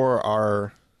only for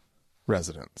our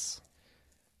residents.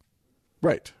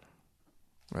 Right.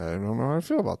 I don't know how I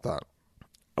feel about that.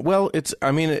 Well, I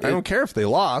don't care if they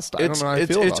lost. I don't know how I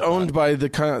feel about It's owned by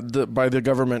the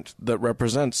government that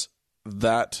represents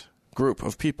that group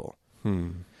of people.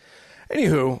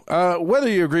 Anywho, whether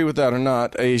you agree with that or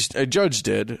not, a judge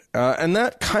did, and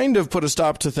that kind of put a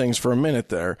stop to things for a minute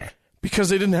there. Because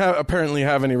they didn't apparently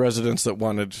have any residents that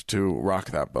wanted to rock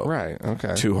that boat. Right,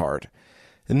 okay. Too hard.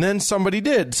 And then somebody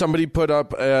did. Somebody put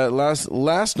up,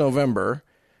 last November,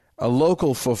 a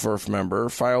local Fufurf member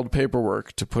filed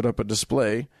paperwork to put up a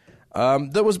display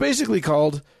that was basically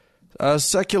called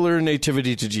Secular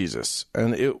Nativity to Jesus.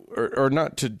 And or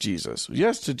not to Jesus.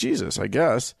 Yes, to Jesus, I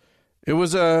guess. It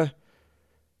was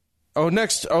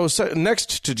next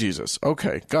to Jesus.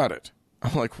 Okay, got it.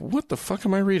 I'm like, what the fuck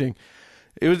am I reading?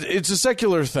 It's a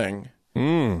secular thing.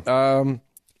 It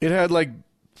had like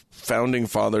founding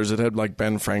fathers. It had like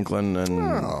Ben Franklin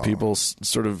and people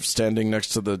sort of standing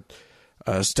next to the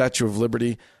Statue of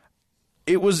Liberty.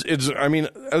 It's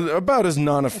about as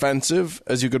non-offensive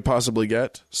as you could possibly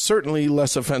get. Certainly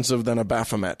less offensive than a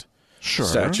Baphomet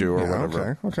statue or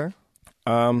whatever. Okay.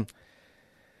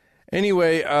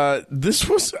 Anyway, this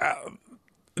was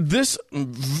this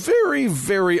very,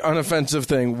 very unoffensive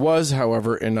thing was,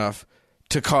 however, enough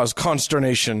to cause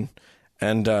consternation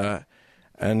and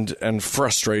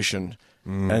frustration.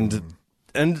 And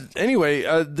anyway,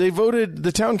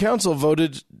 the town council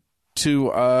voted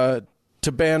to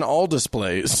ban all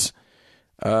displays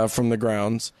from the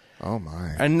grounds. Oh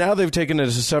my. And now they've taken it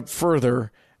a step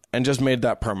further and just made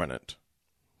that permanent.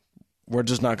 We're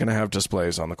just not going to have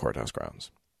displays on the courthouse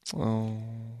grounds. Oh.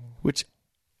 Which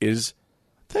is,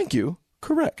 thank you,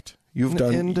 correct. You've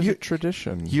done end of a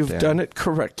tradition. You've done it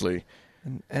correctly.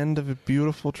 An end of a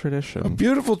beautiful tradition. A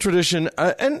beautiful tradition.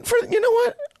 And you know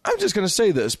what? I'm just going to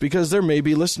say this because there may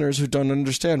be listeners who don't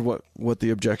understand what the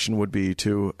objection would be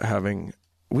to having.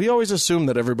 We always assume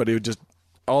that everybody would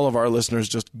all of our listeners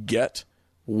just get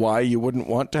why you wouldn't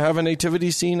want to have a nativity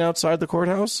scene outside the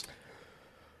courthouse.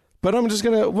 But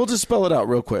we'll just spell it out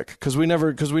real quick because we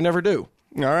never do.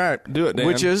 All right, do it, Dan.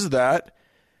 Which is that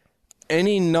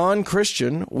any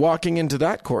non-Christian walking into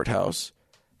that courthouse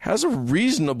has a good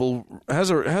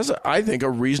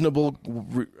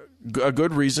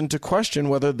reason to question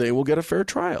whether they will get a fair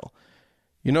trial.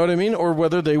 You know what I mean? Or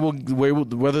whether they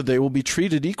will be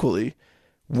treated equally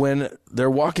when they're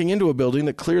walking into a building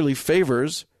that clearly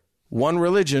favors one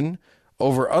religion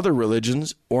over other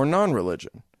religions or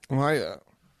non-religion. Well,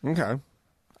 okay.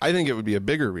 I think it would be a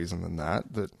bigger reason than that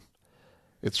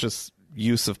it's just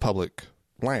use of public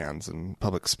lands and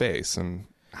public space and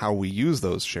how we use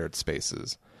those shared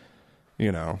spaces.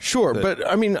 Sure, but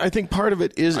I mean, I think part of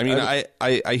it is. I mean,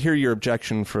 I hear your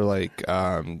objection for like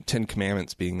 10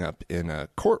 Commandments being up in a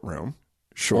courtroom,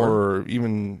 sure, or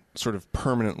even sort of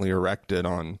permanently erected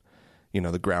on,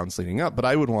 the grounds leading up. But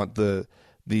I would want the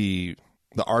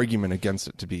argument against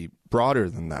it to be broader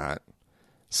than that,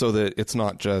 so that it's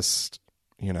not just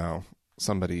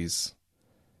somebody's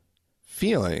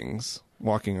feelings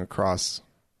walking across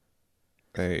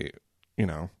a.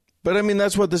 But I mean,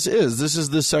 that's what this is. This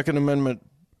is the Second Amendment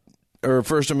or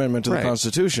First Amendment to the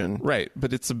Constitution. Right.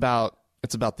 But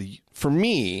for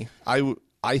me, I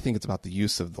think it's about the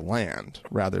use of the land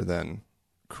rather than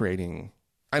creating,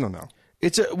 I don't know.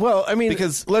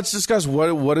 Because let's discuss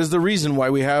what is the reason why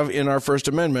we have in our First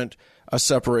Amendment a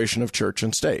separation of church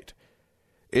and state.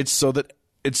 It's so that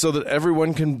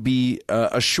everyone can be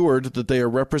assured that they are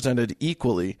represented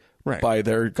equally by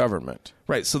their government.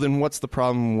 Right. So then what's the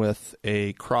problem with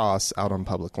a cross out on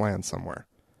public land somewhere?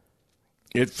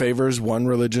 It favors one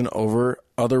religion over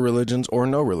other religions or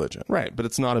no religion. Right. But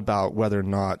it's not about whether or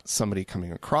not somebody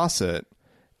coming across it,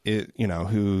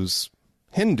 who's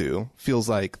Hindu feels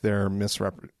like they're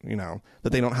that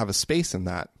they don't have a space in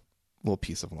that little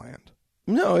piece of land.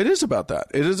 No, it is about that.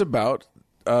 It is about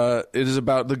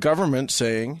the government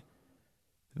saying,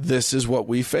 this is what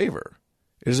we favor.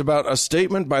 It is about a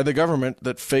statement by the government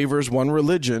that favors one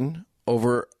religion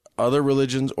over other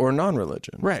religions or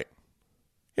non-religion. Right.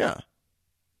 Yeah.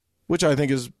 Which I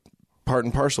think is part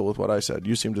and parcel with what I said.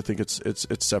 You seem to think it's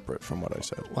separate from what I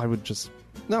said. I would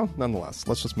nonetheless,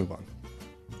 let's just move on.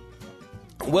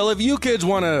 Well, if you kids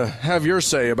want to have your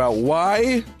say about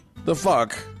why the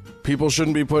fuck people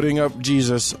shouldn't be putting up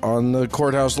Jesus on the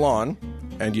courthouse lawn,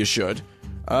 and you should,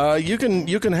 you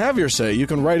can have your say. You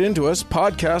can write into us,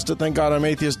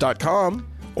 podcast@thankgodimatheist.com.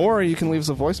 Or you can leave us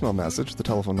a voicemail message. The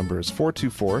telephone number is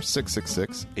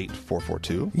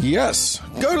 424-666-8442. Yes.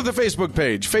 Go to the Facebook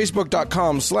page,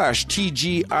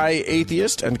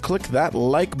 facebook.com/TGIAtheist, and click that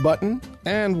like button.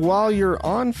 And while you're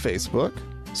on Facebook,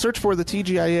 search for the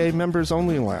TGIA Members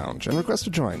Only Lounge and request to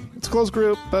join. It's a closed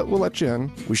group, but we'll let you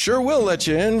in. We sure will let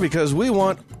you in because we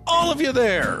want all of you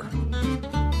there.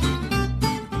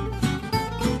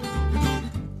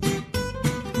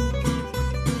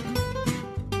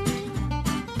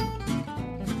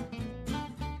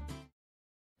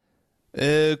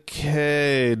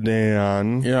 Okay,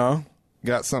 Dan. Yeah?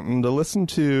 Got something to listen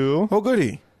to. Oh,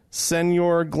 goody.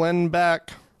 Senor Glenn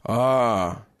Beck.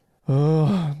 Ah.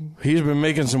 He's been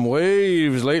making some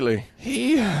waves lately.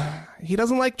 He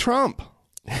doesn't like Trump.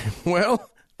 Well,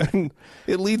 and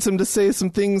it leads him to say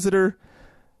some things that are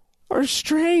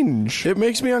strange. It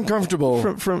makes me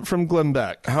uncomfortable from Glenn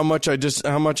Beck. How much I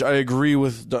agree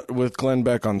with Glenn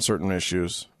Beck on certain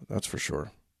issues. That's for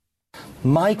sure.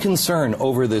 My concern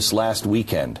over this last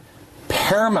weekend,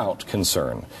 paramount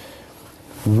concern,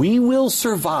 we will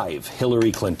survive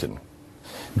Hillary Clinton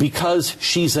because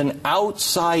she's an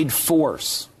outside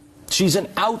force. She's an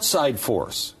outside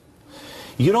force.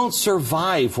 You don't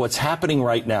survive what's happening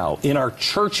right now. In our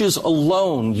churches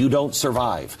alone, you don't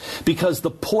survive because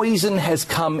the poison has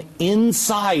come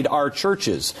inside our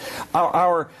churches.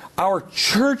 Our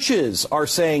churches are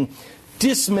saying,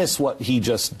 dismiss what he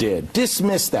just did.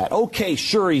 Dismiss that. Okay,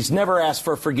 sure, he's never asked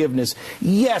for forgiveness.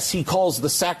 Yes, he calls the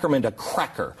sacrament a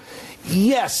cracker.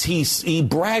 Yes, he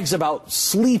brags about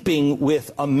sleeping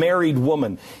with a married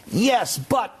woman. Yes,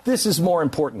 but this is more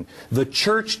important. The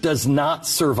church does not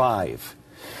survive.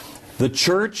 The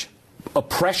church,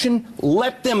 oppression,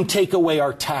 let them take away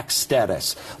our tax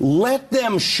status. Let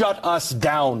them shut us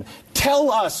down.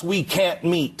 Tell us we can't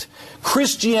meet.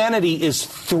 Christianity is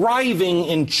thriving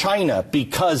in China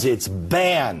because it's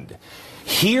banned.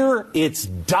 Here it's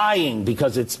dying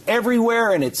because it's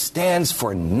everywhere and it stands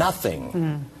for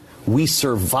nothing. We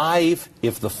survive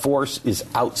if the force is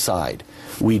outside.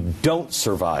 We don't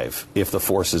survive if the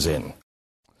force is in.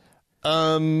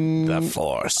 The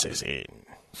force is in.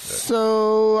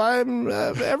 So I'm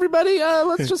everybody.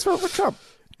 Let's just vote for Trump.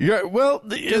 Yeah, well,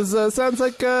 sounds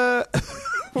like yeah,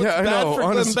 I know.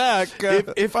 For Glenn Beck.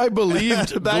 If I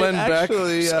believed Glenn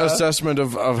Beck's assessment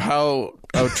of how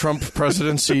a Trump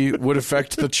presidency would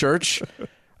affect the church,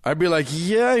 I'd be like,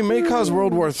 yeah, he may cause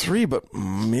World War III, but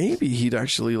maybe he'd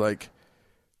actually like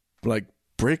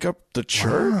break up the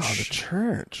church? Wow, the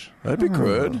church. That'd be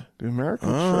good. The American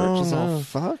church is all no.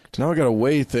 fucked. Now I gotta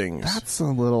weigh things. That's a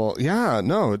little... Yeah,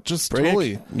 no, it just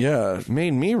totally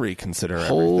made me reconsider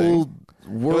whole everything.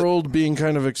 world being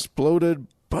kind of exploded,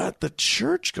 but the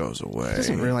church goes away. He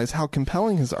doesn't realize how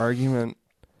compelling his argument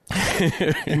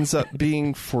ends up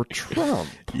being for Trump.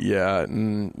 Yeah,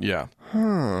 yeah.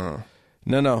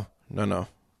 No.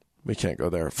 We can't go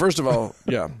there. First of all,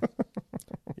 yeah,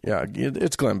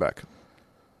 it's Glenn Beck.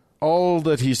 All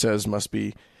that he says must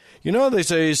be, they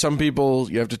say some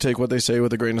people, you have to take what they say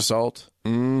with a grain of salt.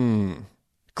 Glenn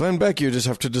Beck, you just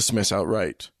have to dismiss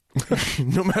outright.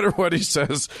 No matter what he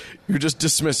says, you just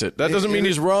dismiss it. That doesn't mean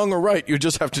he's wrong or right. You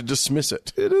just have to dismiss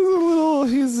it. It is a little...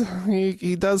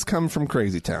 He does come from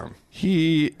Crazy Town.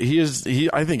 I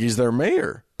think he's their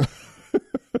mayor.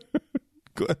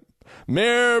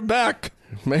 Mayor Beck.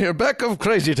 Mayor Beck of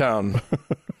Crazy Town.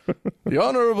 The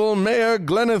Honorable Mayor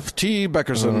Glenneth T.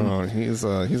 Beckerson. Oh,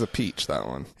 he's a peach, that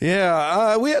one.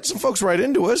 Yeah, we had some folks write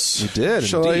into us. We did.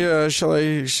 Shall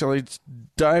I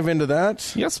dive into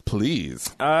that? Yes,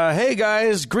 please. Hey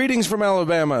guys, greetings from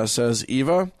Alabama, says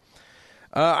Eva.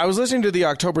 I was listening to the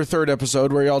October 3rd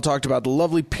episode where y'all talked about the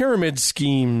lovely pyramid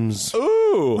schemes.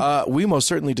 Ooh. We most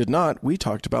certainly did not. We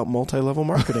talked about multi-level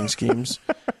marketing schemes.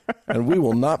 And we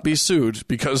will not be sued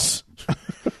because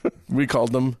we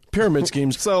called them pyramid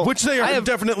schemes, which they are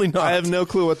definitely not. I have no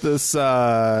clue what this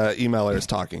emailer is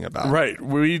talking about. Right.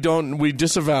 We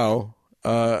disavow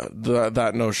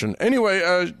that notion.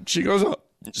 Anyway, she goes on.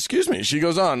 Excuse me. She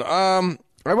goes on.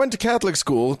 I went to Catholic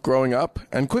school growing up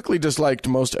and quickly disliked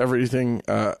most everyone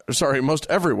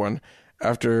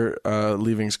after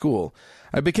leaving school.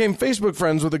 I became Facebook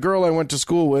friends with a girl I went to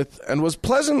school with and was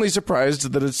pleasantly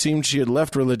surprised that it seemed she had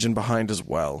left religion behind as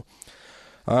well.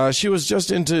 She was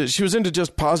into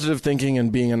just positive thinking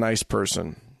and being a nice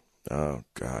person. Oh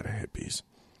God, hippies.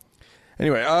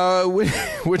 Anyway,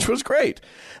 which was great.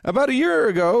 About a year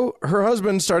ago, her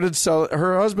husband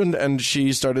and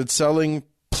she started selling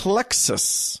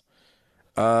Plexus,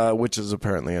 which is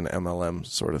apparently an MLM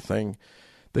sort of thing.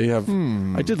 They have.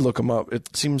 I did look them up.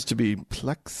 It seems to be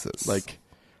Plexus, like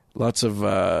lots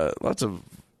of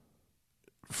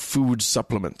food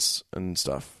supplements and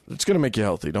stuff. It's going to make you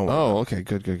healthy. Don't worry. Oh, okay,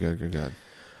 good.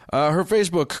 Her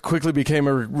Facebook quickly became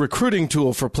a recruiting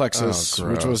tool for Plexus,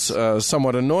 which was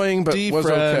somewhat annoying, but was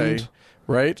okay.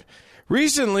 Right?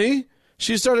 Recently,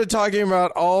 she started talking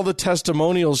about all the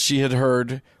testimonials she had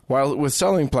heard while with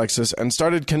selling Plexus and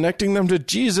started connecting them to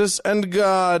Jesus and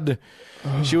God.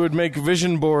 She would make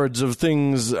vision boards of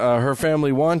things her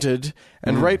family wanted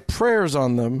and write prayers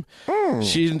on them.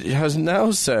 She has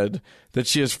now said that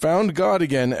she has found God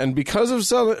again and because of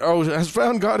selling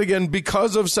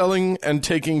and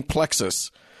taking Plexus.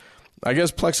 I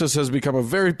guess Plexus has become a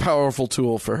very powerful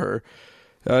tool for her.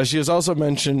 She has also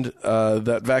mentioned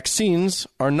that vaccines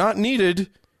are not needed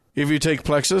if you take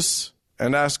Plexus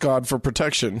and ask God for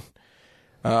protection.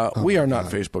 We are not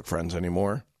Facebook friends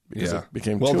anymore. Because it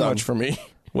became too much for me.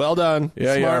 Well done.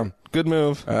 Yeah, Smart. yeah. Good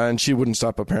move. And she wouldn't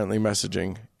stop apparently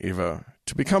messaging Eva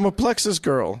to become a Plexus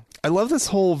girl. I love this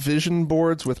whole vision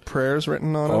boards with prayers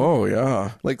written on them. Oh,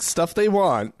 yeah. Like stuff they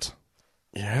want.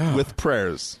 Yeah. With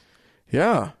prayers.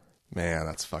 Yeah. Man,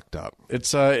 that's fucked up.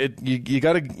 It's you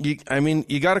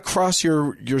gotta cross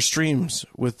your streams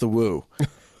with the woo.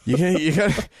 You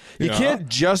can't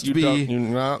just be you're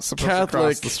not supposed Catholic. to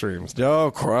cross the streams.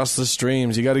 No, cross the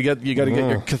streams. You got to get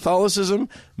your Catholicism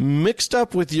mixed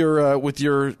up with your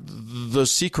the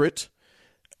secret,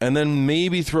 and then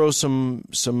maybe throw some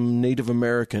Native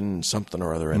American something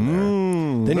or other in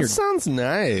there. Then that sounds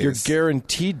nice. You're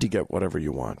guaranteed to get whatever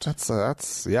you want.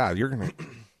 That's you're gonna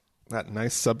that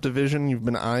nice subdivision you've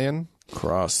been eyeing.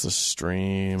 Cross the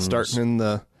streams, starting in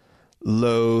the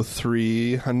low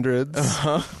 300s.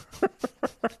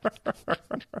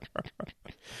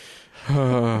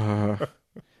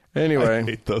 Anyway, I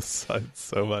hate those sites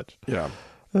so much. Yeah.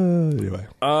 Anyway.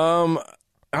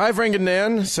 Hi, Frank and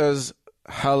Dan says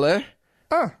Halle.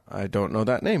 I don't know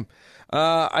that name.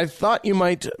 I thought you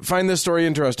might find this story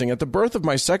interesting. At the birth of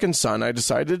my second son, I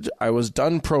decided I was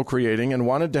done procreating and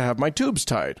wanted to have my tubes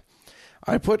tied.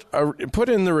 I put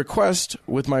in the request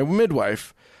with my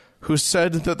midwife, who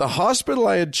said that the hospital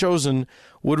I had chosen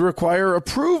would require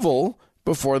approval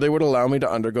before they would allow me to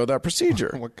undergo that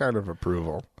procedure. What kind of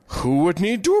approval? Who would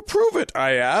need to approve it?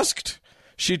 I asked.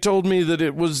 She told me that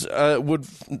it was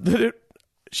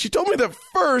She told me that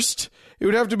first it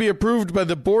would have to be approved by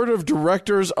the board of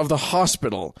directors of the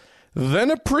hospital,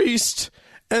 then a priest,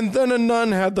 and then a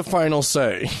nun had the final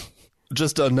say.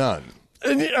 Just a nun.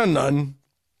 A nun.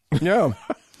 Yeah.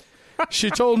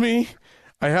 She told me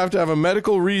I have to have a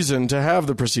medical reason to have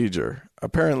the procedure.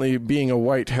 Apparently, being a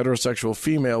white heterosexual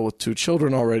female with 2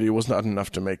 children already was not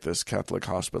enough to make this Catholic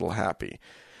hospital happy.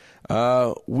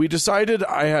 We decided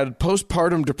I had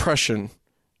postpartum depression,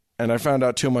 and I found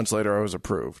out 2 months later I was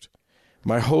approved.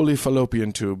 My holy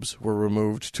fallopian tubes were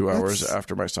removed 2 hours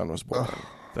after my son was born.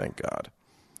 Thank God.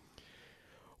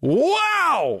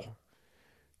 Wow!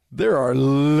 There are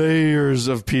layers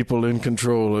of people in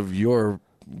control of your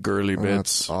girly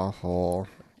bits. That's awful.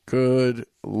 Good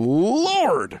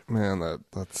Lord. Man,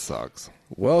 that sucks.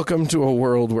 Welcome to a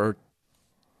world where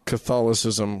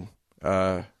Catholicism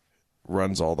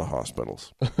runs all the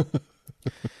hospitals. We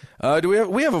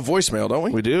have a voicemail, don't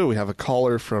we? We do. We have a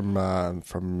caller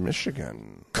from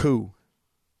Michigan. Cool.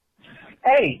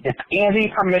 Hey, it's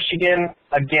Andy from Michigan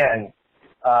again.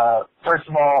 First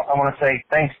of all, I want to say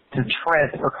thanks to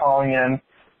Trent for calling in.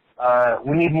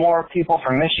 We need more people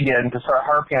from Michigan to start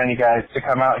harping on you guys to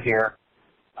come out here.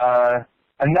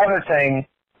 Another thing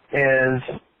is,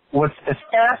 as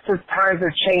fast as times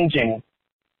are changing,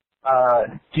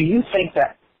 do you think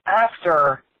that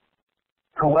after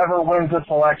whoever wins this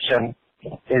election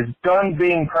is done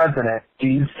being president, do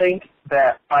you think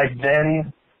that by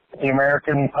then the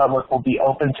American public will be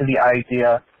open to the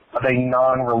idea of a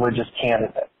non-religious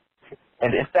candidate?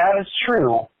 And if that is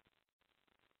true,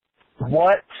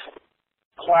 what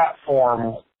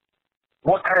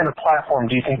kind of platform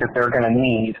do you think that they're going to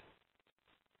need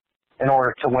in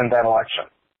order to win that election?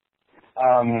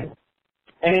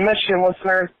 Any Michigan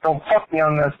listeners, don't fuck me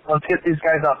on this. Let's get these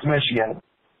guys out to Michigan.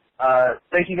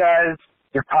 Thank you guys.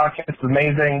 Your podcast is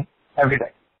amazing. Have a good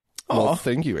day. Well,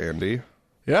 thank you, Andy.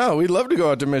 Yeah, we'd love to go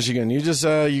out to Michigan. You just,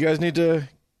 you guys need to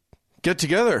get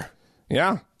together.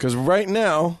 Yeah. Because right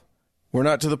now, we're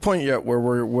not to the point yet where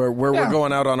we're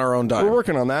going out on our own dime. We're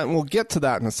working on that, and we'll get to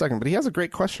that in a second. But he has a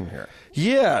great question here.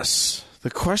 Yes.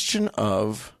 The question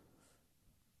of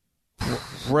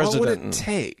president. What would it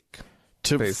take,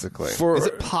 basically? Is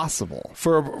it possible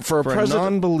for a president,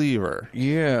 non-believer?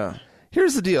 Yeah.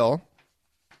 Here's the deal.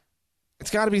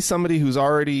 It's got to be somebody who's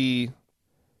already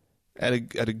at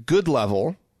a good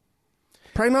level.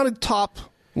 Probably not a top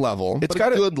level, but a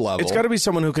good level. It's got to be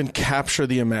someone who can capture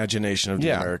the imagination of the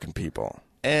American people.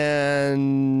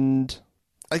 And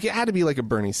like it had to be like a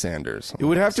Bernie Sanders. It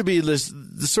would have to be this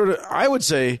sort of, I would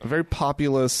say, a very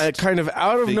populist, a kind of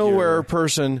out of nowhere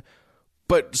person,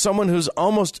 but someone who's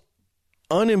almost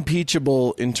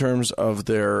unimpeachable in terms of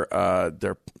their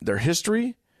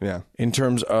history. Yeah. In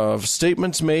terms of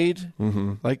statements made.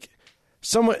 Mm-hmm. Like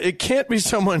it can't be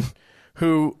someone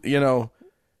who,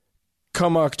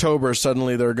 come October,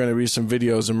 suddenly there are going to be some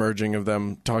videos emerging of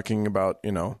them talking about,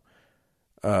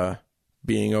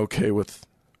 being okay with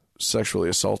sexually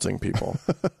assaulting people.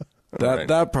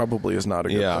 That probably is not a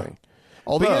good thing.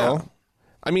 Although,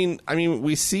 I mean,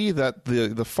 we see that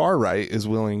the far right is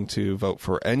willing to vote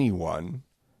for anyone,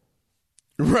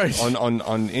 right?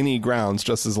 On any grounds,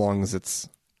 just as long as it's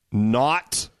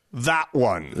not that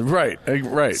one. Right.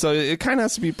 So it kind of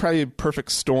has to be probably a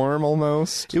perfect storm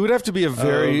almost. It would have to be a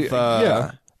very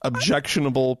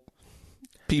objectionable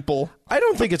people. I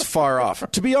don't think it's far off.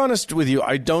 To be honest with you,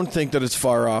 I don't think that it's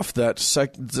far off that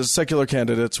the secular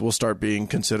candidates will start being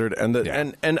considered, and that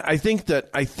and I think that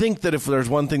if there's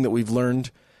one thing that we've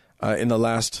learned in the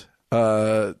last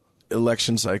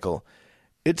election cycle,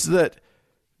 it's that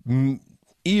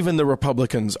even the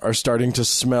Republicans are starting to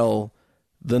smell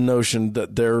the notion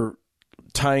that they're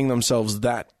tying themselves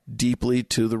that deeply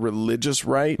to the religious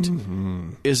right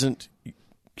isn't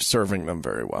serving them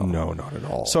very well. No, not at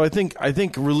all. So I think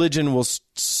religion will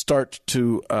start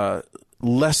to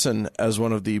lessen as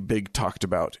one of the big talked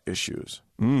about issues.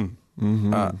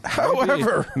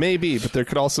 However, maybe, but there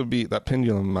could also be that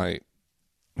pendulum might.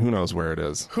 Who knows where it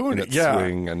is?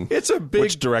 Swing and it's a big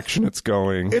which direction it's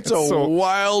going. It's a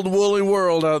wild, woolly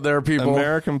world out there, people.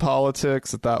 American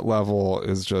politics at that level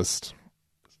is just,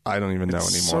 I don't even know anymore.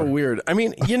 So weird. I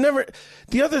mean, you never.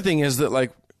 The other thing is that,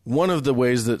 like, one of the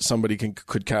ways that somebody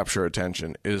could capture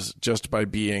attention is just by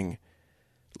being,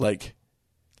 like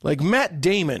Matt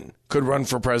Damon could run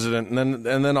for president, and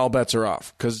then all bets are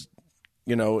off. Because,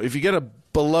 if you get a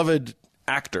beloved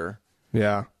actor,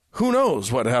 who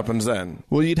knows what happens then?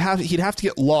 Well, he'd have to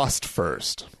get lost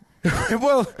first.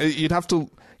 Well, he'd have to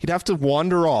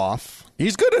wander off.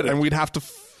 He's good at it, and we'd have to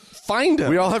find him.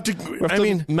 We all have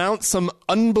to. Mount some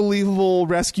unbelievable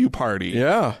rescue party.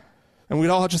 Yeah, and we'd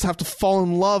all just have to fall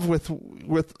in love with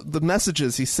the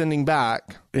messages he's sending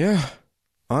back. Yeah,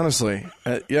 honestly,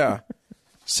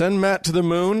 send Matt to the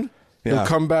moon. He'll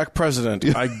come back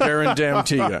president. I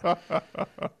guarantee you.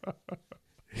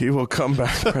 He will come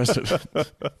back president.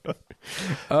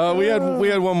 We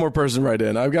had one more person write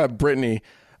in. I've got Brittany,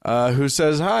 who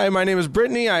says, "Hi, my name is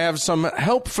Brittany. I have some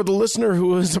help for the listener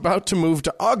who is about to move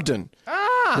to Ogden."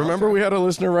 Remember we had a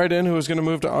listener write in who was going to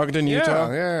move to Ogden,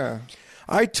 Utah? Yeah.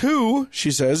 I, too,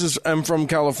 she says, am from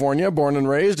California, born and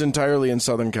raised entirely in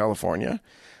Southern California,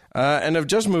 and have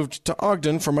just moved to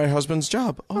Ogden for my husband's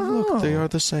job. Oh, look, they are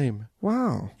the same.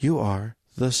 Wow. You are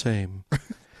the same.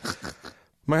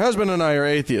 My husband and I are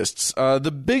atheists.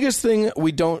 The biggest thing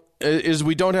we don't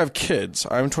have kids.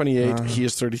 I'm 28, he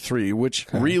is 33, which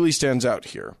really stands out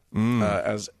here,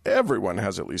 as everyone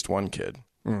has at least one kid.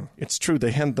 It's true,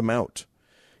 they hand them out.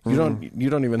 You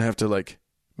don't even have to like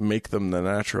make them the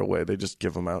natural way. They just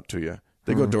give them out to you.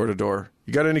 They go door to door.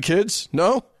 You got any kids?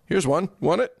 No? Here's one.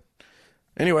 Want it?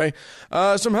 Anyway,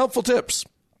 some helpful tips.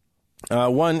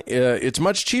 One, it's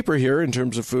much cheaper here in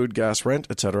terms of food, gas, rent,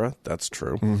 etc. That's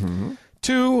true. Mm-hmm.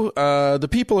 2, the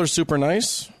people are super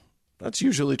nice. That's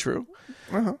usually true.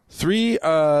 3,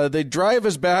 they drive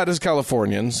as bad as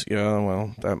Californians. Yeah,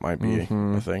 well, that might be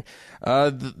a thing.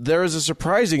 There is a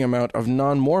surprising amount of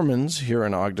non-Mormons here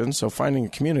in Ogden, so finding a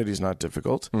community is not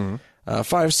difficult.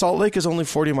 5, Salt Lake is only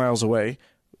 40 miles away,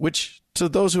 which to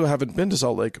those who haven't been to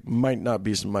Salt Lake might not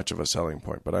be so much of a selling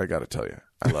point, but I got to tell you,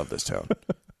 I love this town.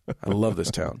 I love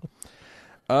this town.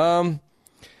 And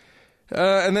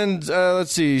then,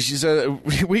 let's see, she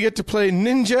said, we get to play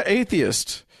Ninja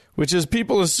Atheist, which is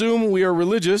people assume we are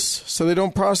religious, so they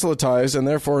don't proselytize, and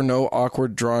therefore no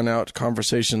awkward, drawn-out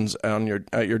conversations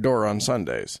at your door on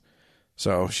Sundays.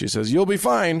 So she says, you'll be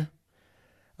fine.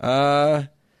 And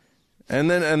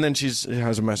then she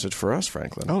has a message for us,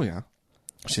 Franklin. Oh, yeah.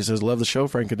 She says, love the show,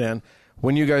 Frank and Dan.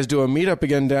 When you guys do a meetup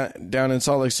again down in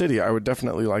Salt Lake City, I would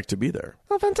definitely like to be there.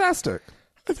 Oh, fantastic.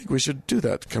 I think we should do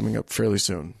that coming up fairly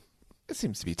soon. It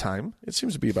seems to be time. It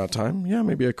seems to be about time. Yeah,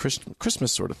 maybe a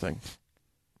Christmas sort of thing.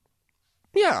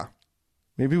 Yeah.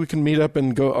 Maybe we can meet up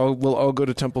and we'll all go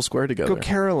to Temple Square together. Go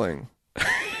caroling.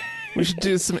 We should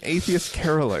do some atheist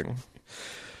caroling.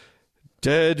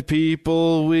 Dead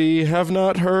people we have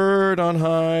not heard on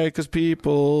high, 'cause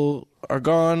people are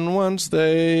gone once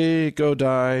they go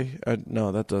die.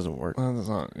 No, that doesn't work. That's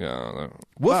not, yeah.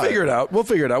 We'll figure it out. We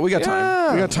got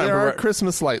time. We got time. There are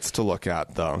Christmas lights to look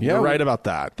at, though. Yeah, you're right about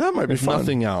that. That might be fun.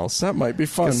 Nothing else. That might be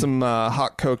fun. Get some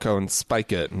hot cocoa and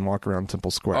spike it and walk around Temple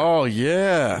Square. Oh,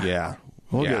 yeah. Yeah.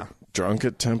 We'll get drunk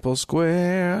at Temple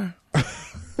Square.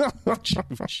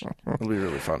 It'll be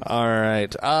really fun. All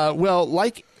right. Well,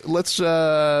 like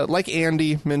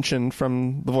Andy mentioned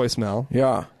from the voicemail.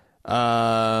 Yeah.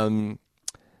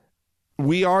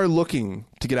 We are looking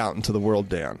to get out into the world,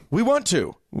 Dan. We want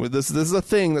to. This is a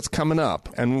thing that's coming up,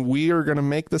 and we are going to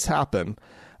make this happen.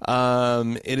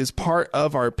 It is part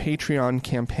of our Patreon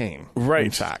campaign. Right.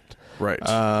 In fact. Right.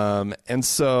 And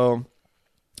so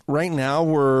right now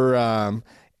we're...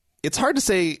 it's hard to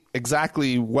say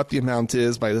exactly what the amount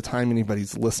is by the time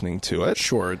anybody's listening to it.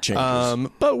 Sure, it changes.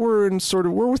 But we're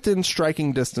within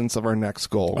striking distance of our next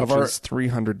goal, which is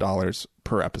 $300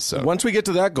 per episode. Once we get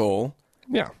to that goal,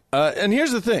 yeah. And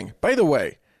here's the thing. By the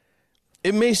way,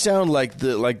 it may sound like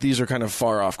these are kind of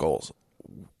far off goals.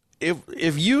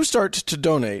 If you start to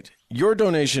donate, your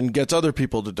donation gets other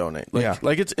people to donate.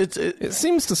 It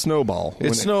seems to snowball.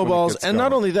 It snowballs, and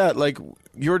not only that, like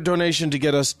your donation to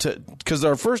get us to, because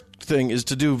our first thing is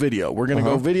to do video. We're going to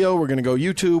go video. We're going to go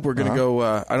YouTube. We're going to go.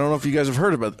 I don't know if you guys have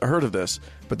heard of this,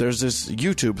 but there's this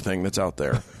YouTube thing that's out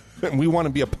there. We want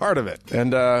to be a part of it,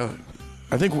 and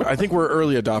I think we're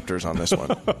early adopters on this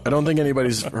one. I don't think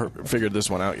anybody's figured this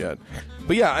one out yet.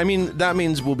 But yeah, I mean, that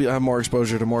means we'll have more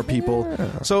exposure to more people.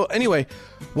 Yeah. So anyway,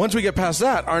 once we get past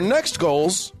that, our next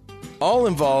goals all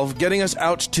involve getting us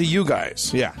out to you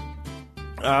guys. Yeah.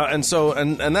 And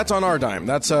that's on our dime.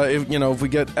 That's if we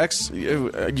get X,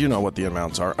 you know what the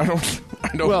amounts are. I don't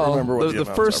remember what the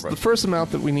amounts are. The first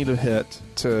amount that we need to hit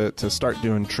to start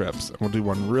doing trips, and we'll do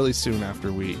one really soon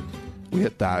after we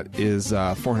hit that, is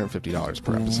 $450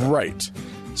 per episode. Right.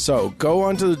 So go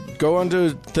on to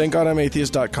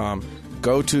thankgodimatheist.com.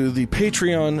 Go to the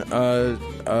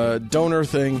Patreon donor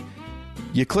thing.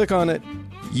 You click on it.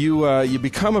 You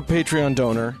become a Patreon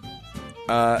donor,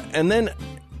 and then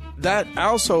that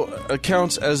also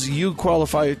counts as you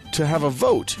qualify to have a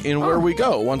vote in where we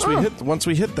go once we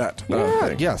hit that.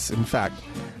 Thing. Yes, in fact.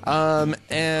 So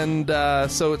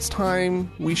it's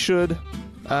time we should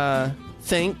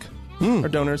thank our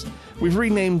donors. We've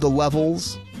renamed the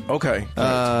levels. Okay.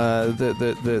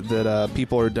 That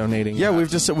people are donating. Yeah,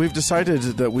 we've decided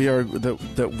that we have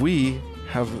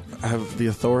the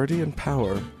authority and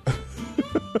power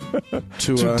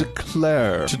to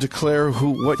declare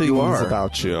what things you are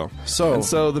about you. So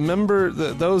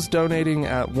those donating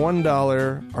at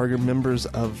 $1 are members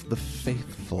of the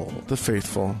faithful. The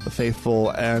faithful.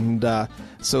 And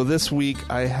so this week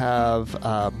I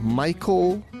have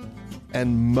Michael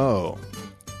and Mo.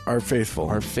 Our faithful.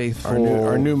 Our faithful.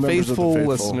 Our new members faithful of the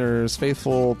faithful. listeners,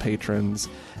 faithful patrons.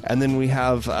 And then we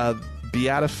have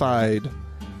beatified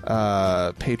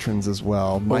patrons as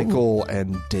well, Michael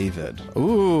and David.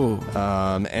 Ooh.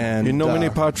 And In nomine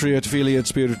Patri et Filii et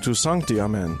Spiritus Sancti.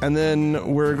 Amen. And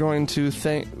then we're going to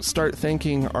start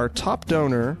thanking our top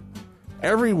donor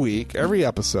every week, every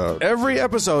episode. Every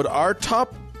episode, our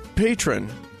top patron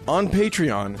on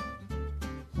Patreon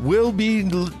will be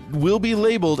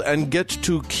labeled and get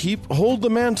to hold the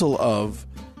mantle of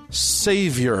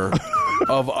savior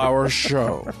of our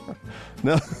show.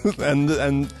 No, and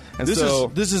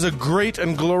this is a great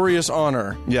and glorious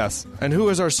honor. Yes. And who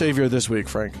is our savior this week,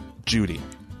 Frank? Judy.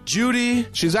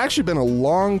 She's actually been a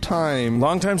long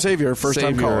time savior, first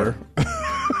time caller.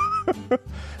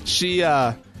 She's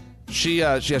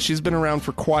been around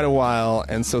for quite a while,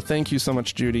 and so thank you so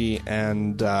much, Judy.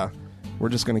 And we're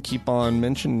just going to keep on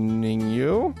mentioning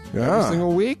you every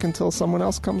single week until someone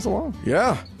else comes along.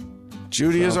 Yeah.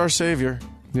 Judy is our savior.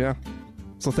 Yeah.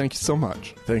 So thank you so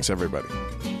much. Thanks, everybody.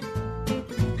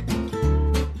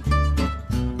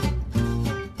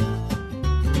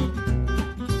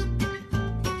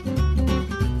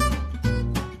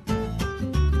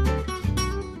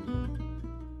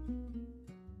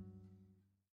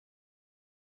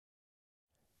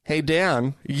 Hey,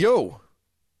 Dan. Yo.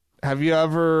 Have you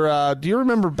ever, do you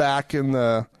remember back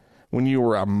when you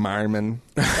were a Mormon?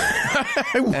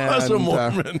 I was a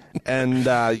Mormon.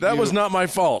 That was not my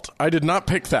fault. I did not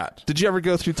pick that. Did you ever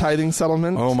go through tithing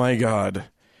settlement? Oh, my God.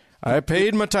 I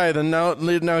paid my tithe. And now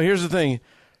here's the thing.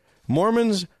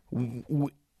 Mormons,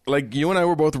 like you and I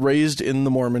were both raised in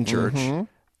the Mormon church.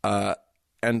 Mm-hmm.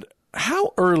 And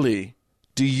how early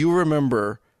do you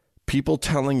remember people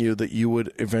telling you that you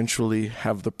would eventually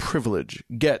have the privilege,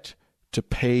 to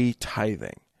pay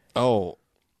tithing? Oh,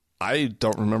 I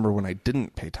don't remember when I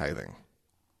didn't pay tithing.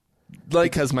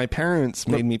 Because my parents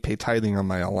made me pay tithing on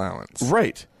my allowance.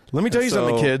 Right. Let me tell you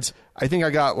something, kids. I think I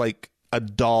got like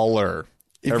 $1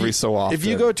 every so often. If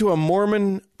you go to a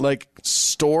Mormon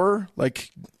store,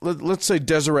 let's say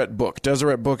Deseret Book.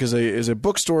 Deseret Book is a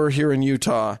bookstore here in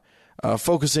Utah,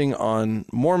 focusing on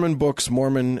Mormon books,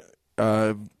 Mormon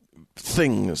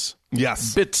things.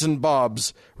 Yes. Bits and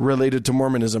bobs related to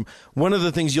Mormonism. One of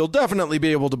the things you'll definitely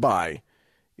be able to buy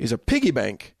is a piggy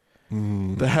bank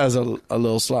that has a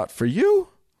little slot for you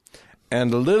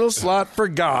and a little slot for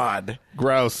God.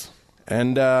 Gross.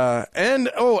 And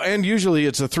usually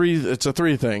it's a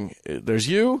three thing. There's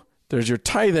you, there's your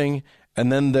tithing, and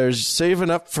then there's saving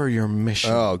up for your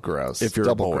mission. Oh, gross. If you're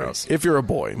Double a boy. gross. If you're a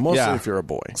boy. Mostly if you're a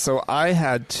boy. So I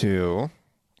had to,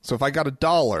 if I got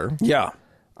 $1, yeah,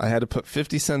 I had to put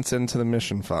 50 cents into the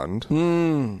mission fund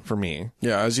for me.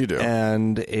 Yeah, as you do.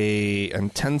 And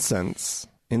 10 cents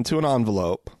into an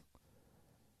envelope.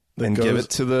 Then give it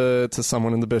to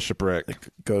someone in the bishopric.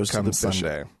 It goes to the bishop.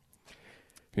 Sunday.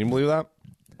 Can you believe that?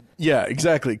 Yeah,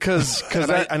 exactly. Because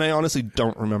I honestly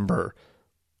don't remember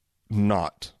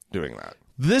not doing that.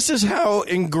 This is how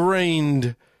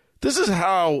ingrained. This is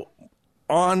how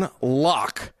on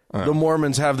lock the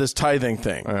Mormons have this tithing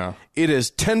thing. Yeah. It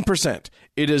is 10%.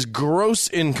 It is gross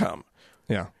income.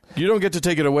 Yeah. You don't get to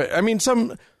take it away. I mean,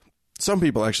 some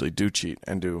people actually do cheat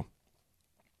and do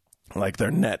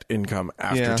their net income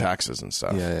after taxes and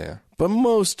stuff. Yeah. But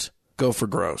most go for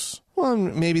gross. Well,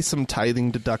 maybe some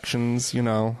tithing deductions,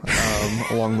 along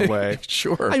the way.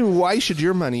 Sure. I mean, why should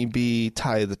your money be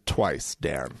tithed twice,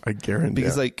 Dan? I guarantee.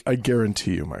 Because, I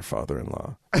guarantee you, my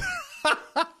father-in-law,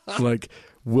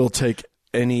 will take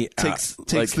any takes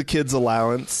the kid's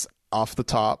allowance off the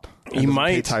top. He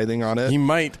might pay tithing on it. He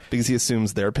might because he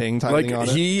assumes they're paying tithing on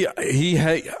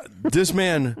it. This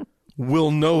man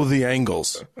will know the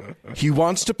angles. He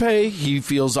wants to pay. He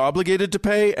feels obligated to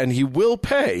pay, and he will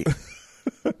pay.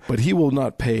 But he will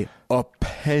not pay a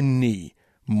penny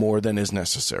more than is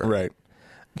necessary. Right.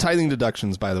 Tithing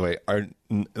deductions, by the way,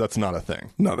 that's not a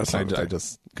thing. No, that's not a thing. I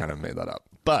just kind of made that up.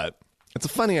 But it's a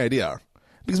funny idea.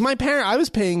 Because I was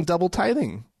paying double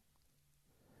tithing.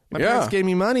 My parents gave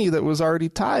me money that was already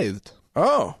tithed.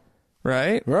 Oh.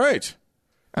 Right? Right.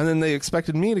 And then they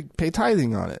expected me to pay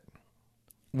tithing on it.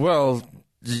 Well,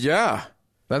 yeah.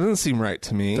 That doesn't seem right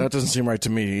to me. That doesn't seem right to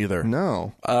me either.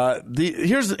 No.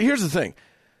 Here's the thing.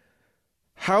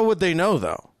 How would they know,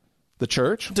 though? The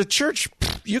church? The church,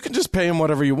 you can just pay them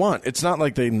whatever you want. It's not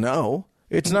like they know.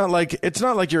 It's not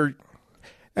like you're...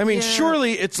 I mean,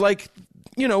 surely it's like,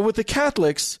 with the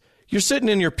Catholics, you're sitting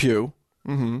in your pew,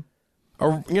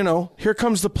 or here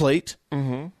comes the plate,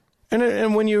 and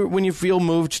when you feel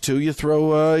moved to, you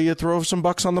throw some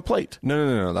bucks on the plate.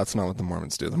 No. That's not what the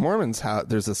Mormons do. The Mormons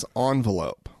there's this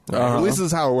envelope. Right? At least this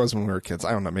is how it was when we were kids.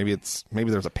 I don't know. Maybe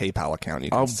there's a PayPal account you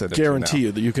can send it to now. I'll guarantee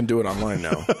you that you can do it online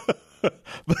now.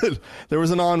 But there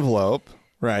was an envelope,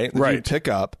 right? That you'd pick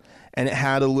up, and it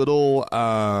had a little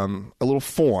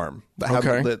form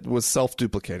that was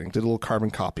self-duplicating. Did a little carbon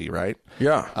copy, right?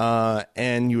 Yeah.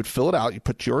 And you would fill it out. You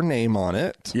put your name on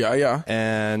it. Yeah.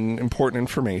 And important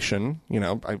information.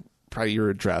 Probably your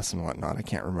address and whatnot. I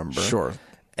can't remember. Sure.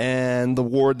 And the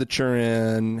ward that you're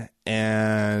in,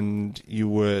 and you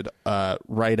would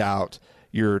write out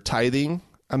your tithing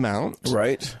amount.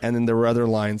 Right. And then there were other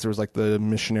lines. There was like the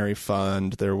missionary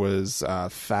fund. There was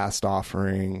fast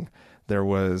offering. There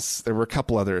were a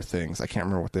couple other things. I can't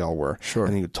remember what they all were. Sure.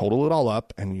 And you would total it all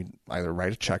up, and you'd either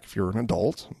write a check if you were an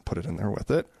adult, and put it in there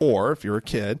with it, or if you were a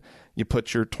kid, you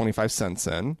put your 25 cents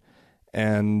in,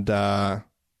 and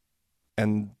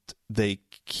they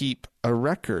keep a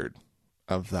record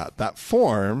of that. That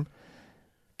form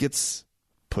gets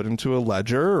put into a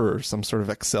ledger or some sort of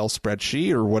Excel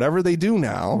spreadsheet or whatever they do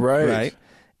now. Right.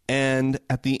 And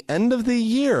at the end of the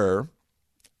year,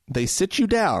 they sit you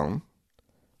down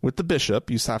with the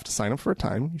bishop. You have to sign up for a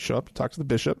time. You show up, you talk to the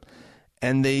bishop,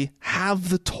 and they have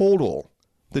the total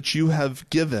that you have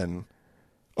given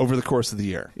over the course of the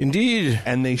year. Indeed.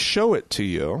 And they show it to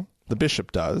you. The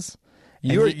bishop does.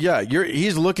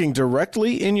 He's looking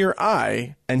directly in your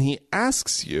eye, and he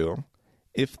asks you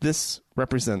if this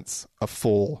represents a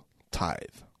full tithe.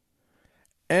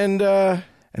 And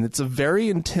it's a very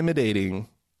intimidating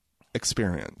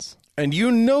experience. And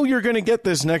you're going to get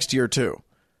this next year too.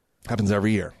 Happens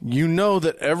every year. You know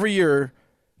that every year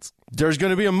there's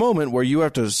going to be a moment where you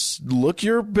have to look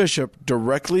your bishop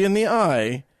directly in the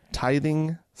eye,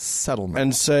 tithing settlement,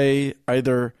 and say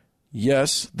either,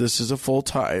 yes, this is a full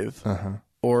tithe,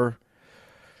 or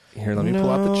here, let me pull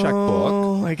out the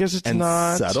checkbook. I guess it's and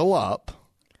not. Settle up.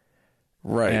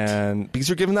 Right. And because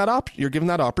you're given that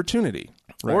opportunity.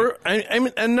 Right? Or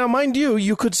and now mind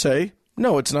you could say,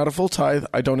 no, it's not a full tithe.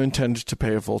 I don't intend to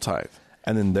pay a full tithe.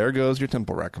 And then there goes your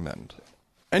temple recommend.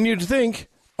 And you'd think,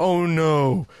 oh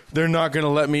no, they're not going to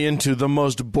let me into the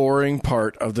most boring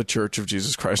part of the Church of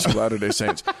Jesus Christ of Latter-day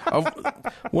Saints.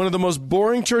 One of the most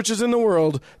boring churches in the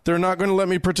world, they're not going to let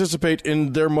me participate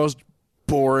in their most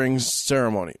boring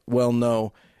ceremony. Well,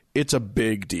 no, it's a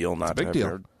big deal not to have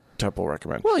your temple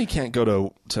recommend. Well, you can't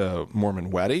go to Mormon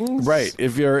weddings. Right.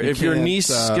 If your niece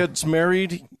gets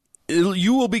married,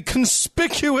 you will be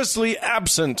conspicuously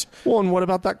absent. Well, and what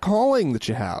about that calling that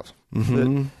you have?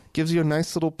 That gives you a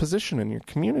nice little position in your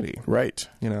community. Right.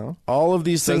 All of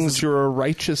these things. That you're a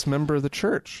righteous member of the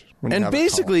church. And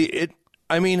basically,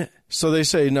 so they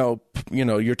say, no,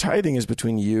 your tithing is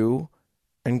between you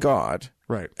and God.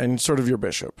 Right. And sort of your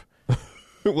bishop.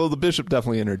 Well, the bishop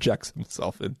definitely interjects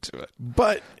himself into it.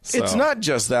 But it's not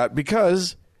just that,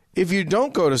 because if you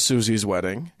don't go to Susie's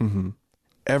wedding,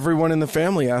 everyone in the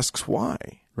family asks why.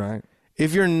 Right.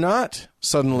 If you're not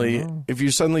if you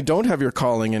suddenly don't have your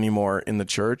calling anymore in the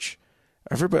church,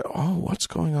 everybody, what's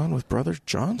going on with Brother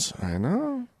Johnson? I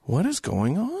know. What is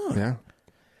going on? Yeah.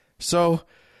 So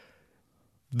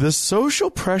the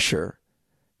social pressure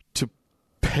to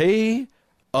pay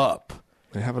up.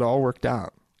 They have it all worked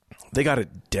out. They got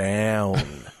it down.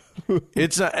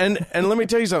 It's and let me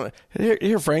tell you something.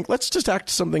 Here, Frank, let's just act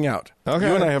something out. Okay.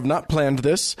 You and I have not planned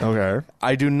this. Okay.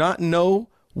 I do not know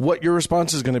what your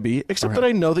response is going to be, except that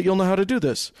I know that you'll know how to do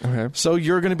this. Okay. So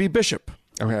you're going to be bishop.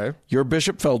 Okay. You're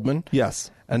Bishop Feldman.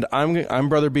 Yes. And I'm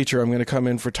Brother Beecher. I'm going to come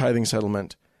in for tithing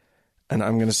settlement, and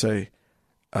I'm going to say,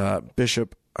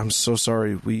 Bishop, I'm so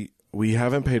sorry. We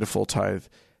haven't paid a full tithe.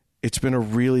 It's been a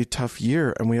really tough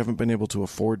year, and we haven't been able to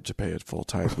afford to pay a full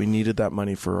tithe. We needed that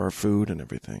money for our food and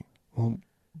everything. Well,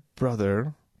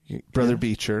 Brother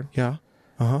Beecher. Yeah.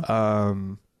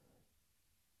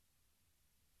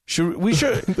 Surely we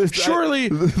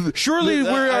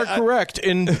are correct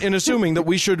in assuming that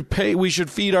we should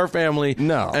feed our family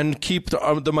and keep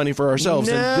the money for ourselves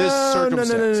in this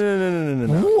circumstance.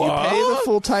 No. You pay the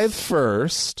full tithe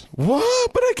first.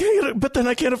 What? But then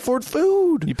I can't afford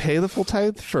food. You pay the full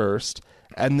tithe first,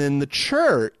 and then the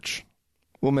church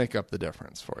will make up the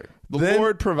difference for you. The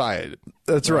Lord provided.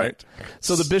 That's right.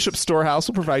 So the bishop's storehouse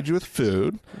will provide you with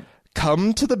food.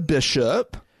 Come to the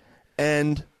bishop,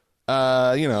 and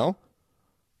he'll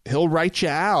write you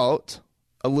out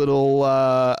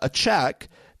a check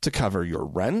to cover your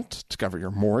rent, to cover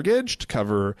your mortgage, to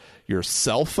cover your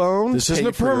cell phone. This isn't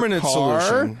a permanent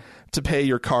solution. to pay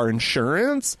your car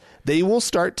insurance. They will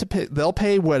start to pay. They'll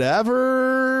pay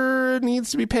whatever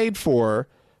needs to be paid for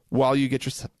while you get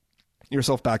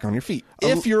yourself back on your feet.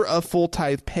 If you're a full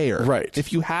tithe payer. Right.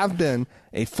 If you have been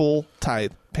a full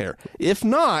tithe payer. If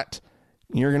not,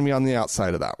 you're going to be on the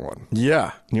outside of that one.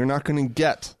 Yeah. You're not going to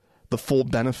get the full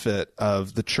benefit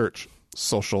of the church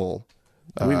social.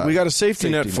 We got a safety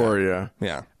net for you.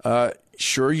 Yeah.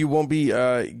 Sure, you won't be.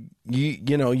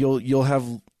 You'll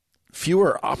have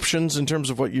fewer options in terms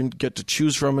of what you get to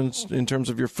choose from in terms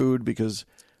of your food, because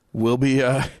basically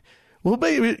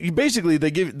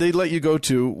they let you go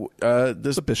to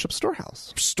The Bishop's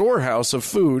storehouse of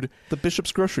food. The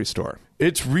Bishop's grocery store.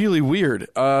 It's really weird.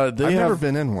 I've never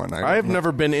been in one. I've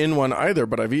never been in one either,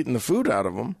 but I've eaten the food out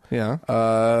of them. Yeah.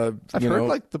 I've heard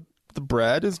like the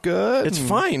bread is good. It's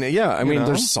fine. Yeah. I mean,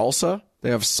 there's salsa. They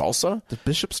have salsa. The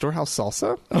Bishop Storehouse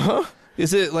salsa? Uh-huh.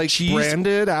 Is it like cheese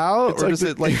branded out? It's or like is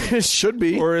it like it should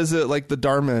be? Or is it like the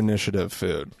Dharma Initiative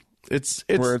food? It's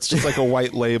where it's just like a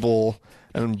white label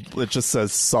and it just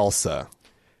says salsa.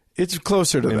 It's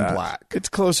closer to in that. Black. It's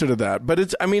closer to that.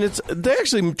 But they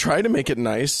actually try to make it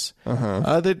nice.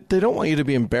 Uh-huh. They don't want you to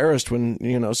be embarrassed when,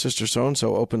 Sister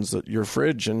so-and-so opens your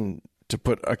fridge and to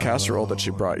put a casserole that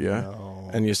she brought you. No.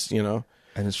 And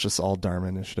and it's just all Dharma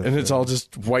Initiative. And it's all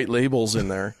just white labels in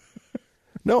there.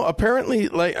 No, apparently,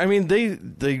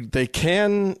 they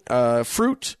can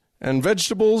fruit and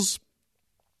vegetables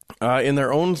in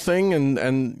their own thing,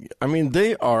 and I mean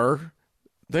they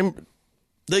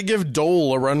give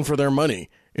Dole a run for their money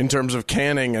in terms of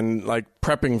canning and like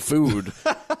prepping food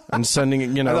and sending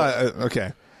it.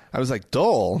 Okay. I was like,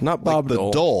 Dole? Not Bob like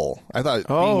the dole. I thought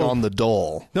being on the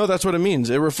dole. No, that's what it means.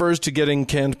 It refers to getting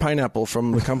canned pineapple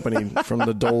from the company, from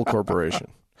the Dole Corporation.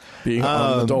 Being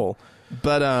on the dole.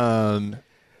 But,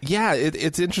 yeah,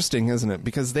 it's interesting, isn't it?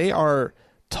 Because they are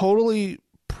totally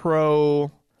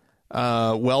pro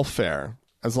welfare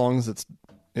as long as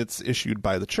it's issued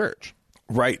by the church.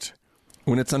 Right.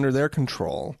 When it's under their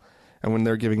control and when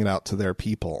they're giving it out to their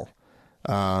people,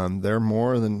 they're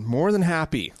more than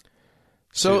happy.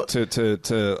 So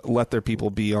to let their people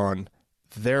be on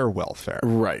their welfare.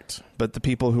 Right. But the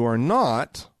people who are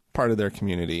not part of their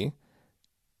community,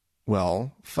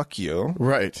 well, fuck you.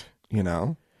 Right.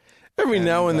 Every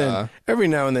now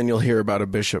and then you'll hear about a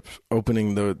bishop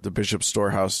opening the bishop's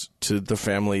storehouse to the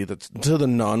family to the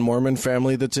non-Mormon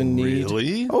family that's in need.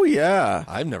 Really? Oh yeah.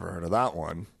 I've never heard of that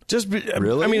one.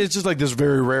 Really? I mean, it's just like this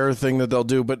very rare thing that they'll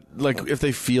do, but like if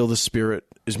they feel the Spirit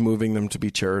is moving them to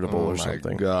be charitable or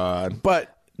something. Oh my God.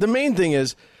 But the main thing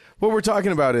is, what we're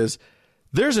talking about is,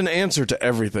 there's an answer to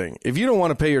everything. If you don't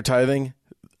want to pay your tithing,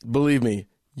 believe me,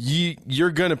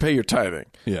 you're going to pay your tithing.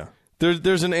 Yeah.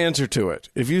 There's an answer to it.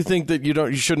 If you think that you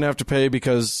shouldn't have to pay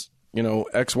because,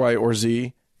 X, Y, or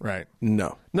Z. Right.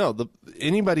 No.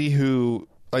 Anybody who,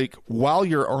 like, while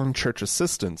you're on church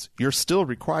assistance, you're still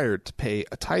required to pay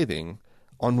a tithing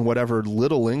on whatever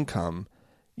little income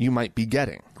you might be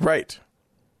getting. Right.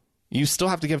 You still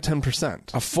have to give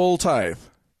 10%. A full tithe.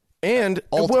 And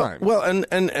all time. Well,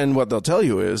 and what they'll tell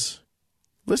you is,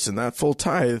 listen, that full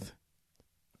tithe,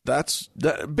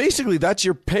 basically that's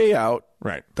your payout.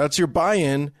 Right. That's your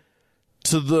buy-in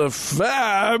to the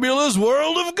fabulous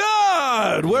world of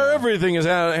God, where everything is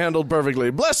handled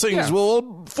perfectly. Blessings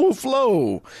will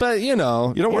flow. But you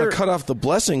don't want to cut off the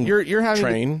blessing. You're having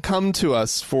train. to come to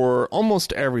us for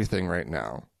almost everything right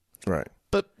now. Right.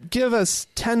 But give us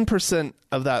 10%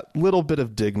 of that little bit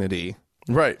of dignity.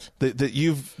 Right. That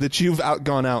you've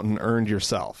gone out and earned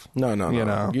yourself. No.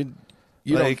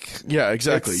 You like, don't. Yeah,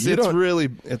 exactly. It's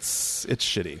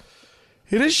shitty.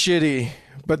 It is shitty,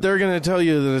 but they're going to tell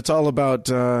you that it's all about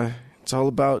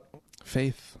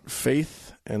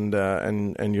faith, and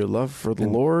your love for the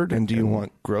Lord. And do you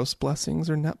want gross blessings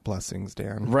or net blessings,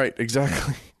 Dan? Right,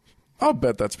 exactly. I'll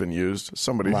bet that's been used.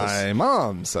 My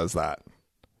mom says that.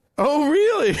 Oh,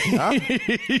 really? Yeah.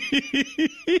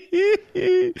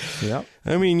 Yep.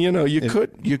 I mean,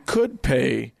 you could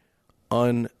pay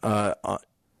on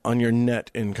your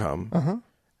net income. Uh-huh.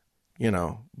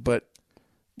 But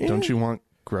don't you want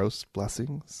gross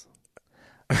blessings?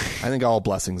 I think all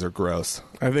blessings are gross.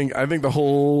 I think the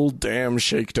whole damn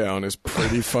shakedown is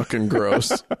pretty fucking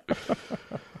gross.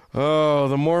 Oh,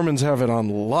 the Mormons have it on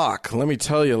lock. Let me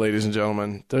tell you, ladies and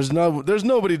gentlemen, there's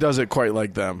nobody does it quite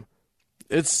like them.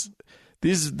 It's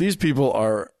these people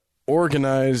are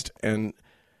organized, and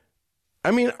I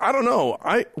mean, I don't know.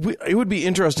 It would be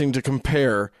interesting to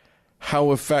compare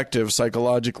how effective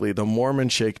psychologically the Mormon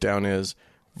shakedown is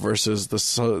versus the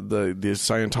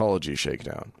Scientology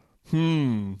shakedown.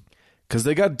 Because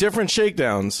they got different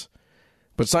shakedowns,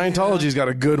 but Scientology's got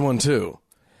a good one too.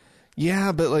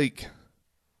 Yeah, but like,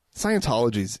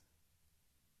 Scientology's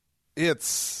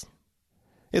it's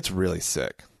really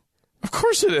sick. Of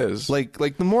course it is.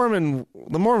 Like the Mormon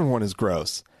one is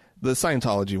gross. The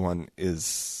Scientology one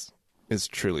is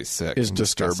truly sick. Is and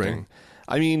disturbing. disgusting.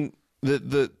 I mean,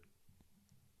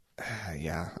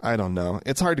 yeah, I don't know.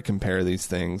 It's hard to compare these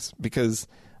things because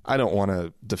I don't want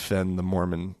to defend the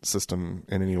Mormon system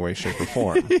in any way, shape, or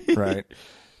form, right?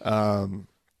 But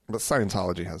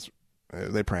Scientology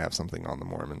they probably have something on the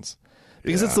Mormons.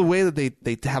 Because it's the way that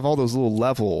they have all those little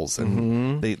levels,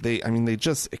 and they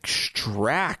just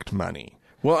extract money.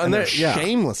 Well, and they're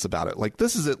shameless about it. Like,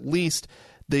 this is at least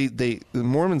the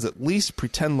Mormons at least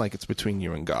pretend like it's between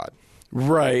you and God,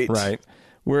 right?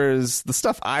 Whereas the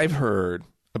stuff I've heard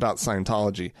about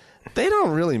Scientology, they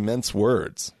don't really mince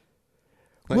words.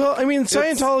 Like, well, I mean,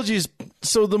 Scientology's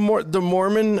so the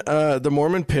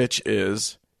Mormon pitch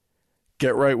is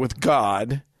get right with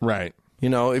God, right? You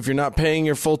know, if you're not paying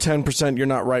your full 10%, you're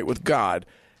not right with God.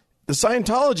 The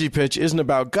Scientology pitch isn't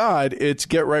about God. It's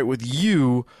get right with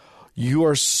you. You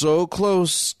are so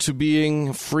close to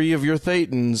being free of your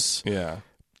thetans. Yeah.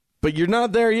 But you're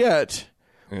not there yet.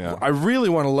 Yeah. I really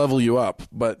want to level you up,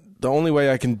 but the only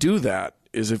way I can do that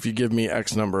is if you give me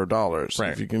X number of dollars.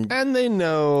 Right. If you can, and they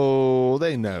know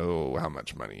how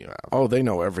much money you have. Oh, they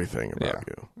know everything about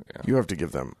you. Yeah. You have to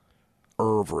give them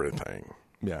everything.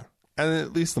 Yeah. And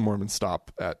at least the Mormons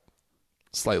stop at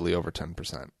slightly over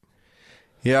 10%.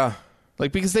 Yeah.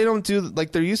 Like, because they don't do,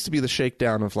 like, there used to be the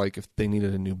shakedown of, like, if they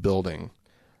needed a new building.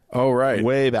 Oh, right.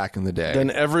 Way back in the day. Then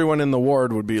everyone in the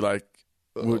ward would be like,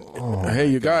 hey,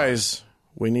 you guys,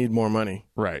 we need more money.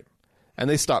 Right. And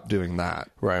they stopped doing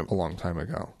that a long time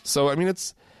ago. So, I mean,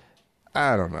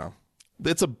 I don't know.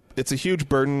 It's a huge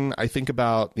burden. I think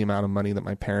about the amount of money that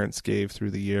my parents gave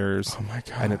through the years. Oh, my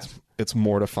God. And it's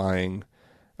mortifying.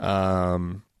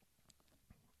 You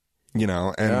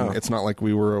know, and it's not like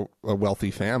we were a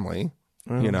wealthy family,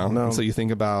 you know. No. And so you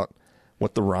think about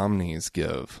what the Romneys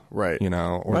give, right? You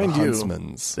know, or Mind the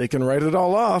Huntsmans. They can write it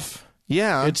all off.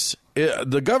 Yeah,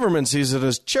 the government sees it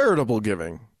as charitable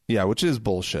giving. Yeah, which is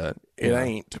bullshit. It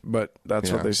ain't, but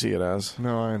that's what they see it as.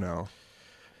 No, I know.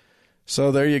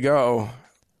 So there you go.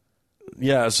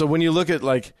 Yeah. So when you look at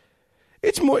like.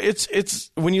 It's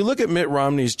when you look at Mitt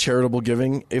Romney's charitable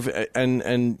giving,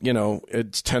 and you know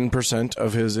it's 10%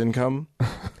 of his income,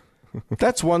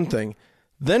 that's one thing.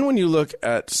 Then when you look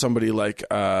at somebody like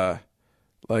Warren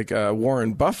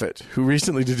Buffett, who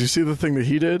recently, did you see the thing that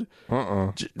he did?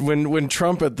 When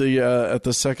Trump at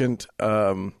the second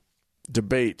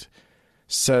debate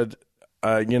said,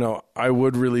 you know, I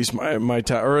would release my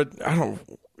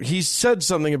he said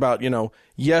something about, you know,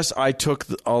 yes, I took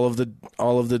all of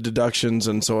the deductions,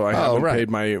 and so I haven't paid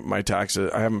my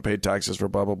taxes. I haven't paid taxes for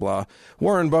blah blah blah.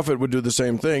 Warren Buffett would do the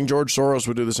same thing. George Soros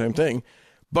would do the same thing.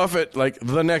 Buffett, like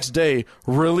the next day,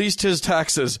 released his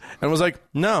taxes and was like,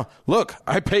 "No, look,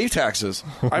 I pay taxes.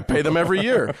 I pay them every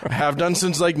year. I have done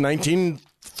since like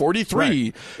 1943.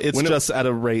 Right. It's just at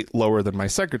a rate lower than my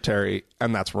secretary,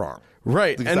 and that's wrong.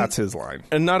 Right, and that's his line.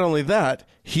 And not only that,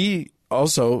 he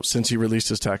also, since he released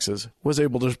his taxes, was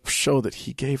able to show that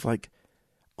he gave like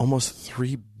almost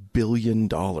 $3 billion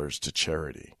to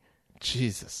charity.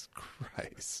 Jesus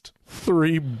Christ.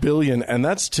 $3 billion. And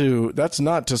that's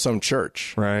not to some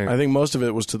church. Right. I think most of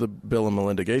it was to the Bill and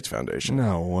Melinda Gates Foundation.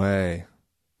 No way.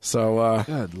 So,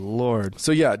 good Lord.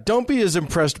 So yeah, don't be as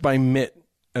impressed by Mitt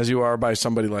as you are by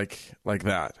somebody like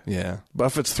that. Yeah.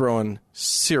 Buffett's throwing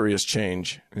serious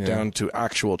change down to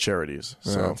actual charities.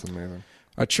 So that's amazing.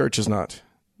 A church is not.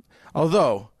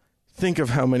 Although, think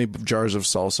of how many jars of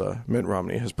salsa Mitt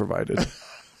Romney has provided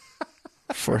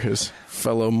for his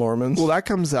fellow Mormons. Well, that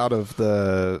comes out of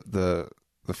the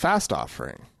fast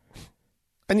offering.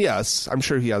 And yes, I'm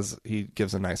sure he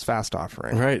gives a nice fast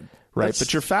offering. Right.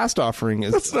 But your fast offering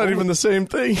is... That's not even the same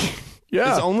thing.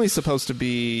 Yeah. It's only supposed to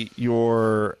be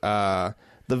your... the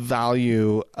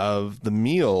value of the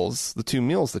meals, the 2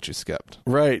 meals that you skipped.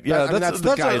 Right. Yeah. That's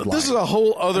the guideline. This is a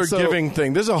whole other giving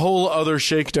thing. This is a whole other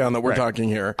shakedown that we're talking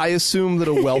here. I assume that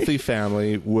a wealthy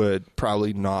family would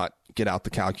probably not get out the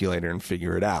calculator and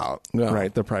figure it out. No.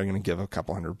 Right. They're probably going to give a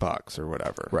couple $100 or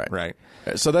whatever. Right.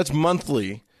 So that's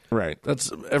monthly. Right.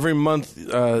 That's every month.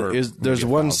 There's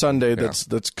one Sunday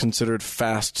that's considered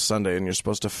fast Sunday, and you're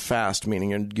supposed to fast,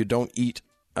 meaning you don't eat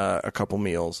a couple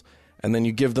meals. And then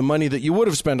you give the money that you would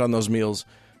have spent on those meals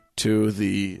to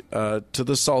the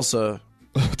salsa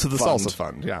salsa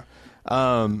fund. Yeah.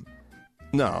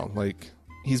 No, like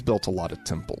he's built a lot of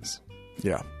temples.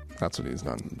 Yeah, that's what he's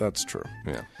done. That's true.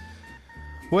 Yeah.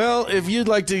 Well, if you'd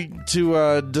like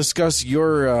to discuss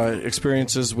your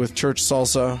experiences with church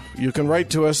salsa, you can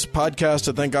write to us,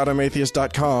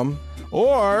 podcast@thankgodimatheist.com.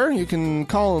 Or you can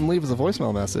call and leave us a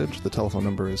voicemail message. The telephone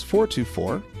number is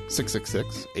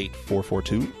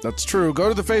 424-666-8442. That's true. Go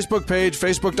to the Facebook page,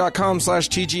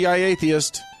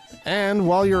 facebook.com/TGIAtheist. And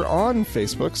while you're on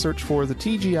Facebook, search for the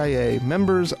TGIA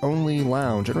Members Only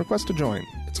Lounge and request to join.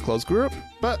 It's a closed group,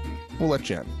 but we'll let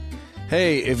you in.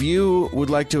 Hey, if you would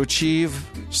like to achieve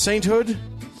sainthood,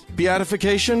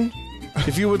 beatification,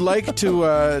 if you would like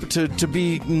to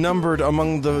be numbered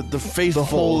among the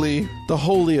faithful, the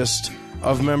holiest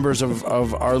of members of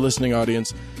our listening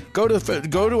audience, go to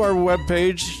our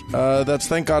webpage, that's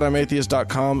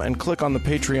thankgodimatheist.com, and click on the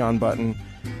Patreon button,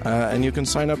 and you can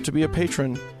sign up to be a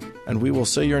patron, and we will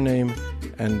say your name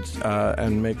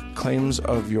and make claims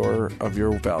of your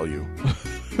value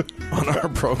on our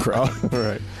program.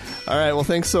 All right, well,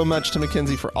 thanks so much to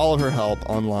Mackenzie for all of her help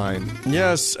online.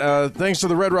 Yes, thanks to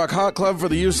the Red Rock Hot Club for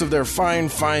the use of their fine,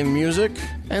 fine music.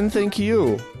 And thank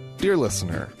you, dear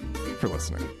listener, for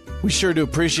listening. We sure do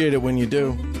appreciate it when you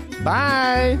do.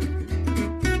 Bye!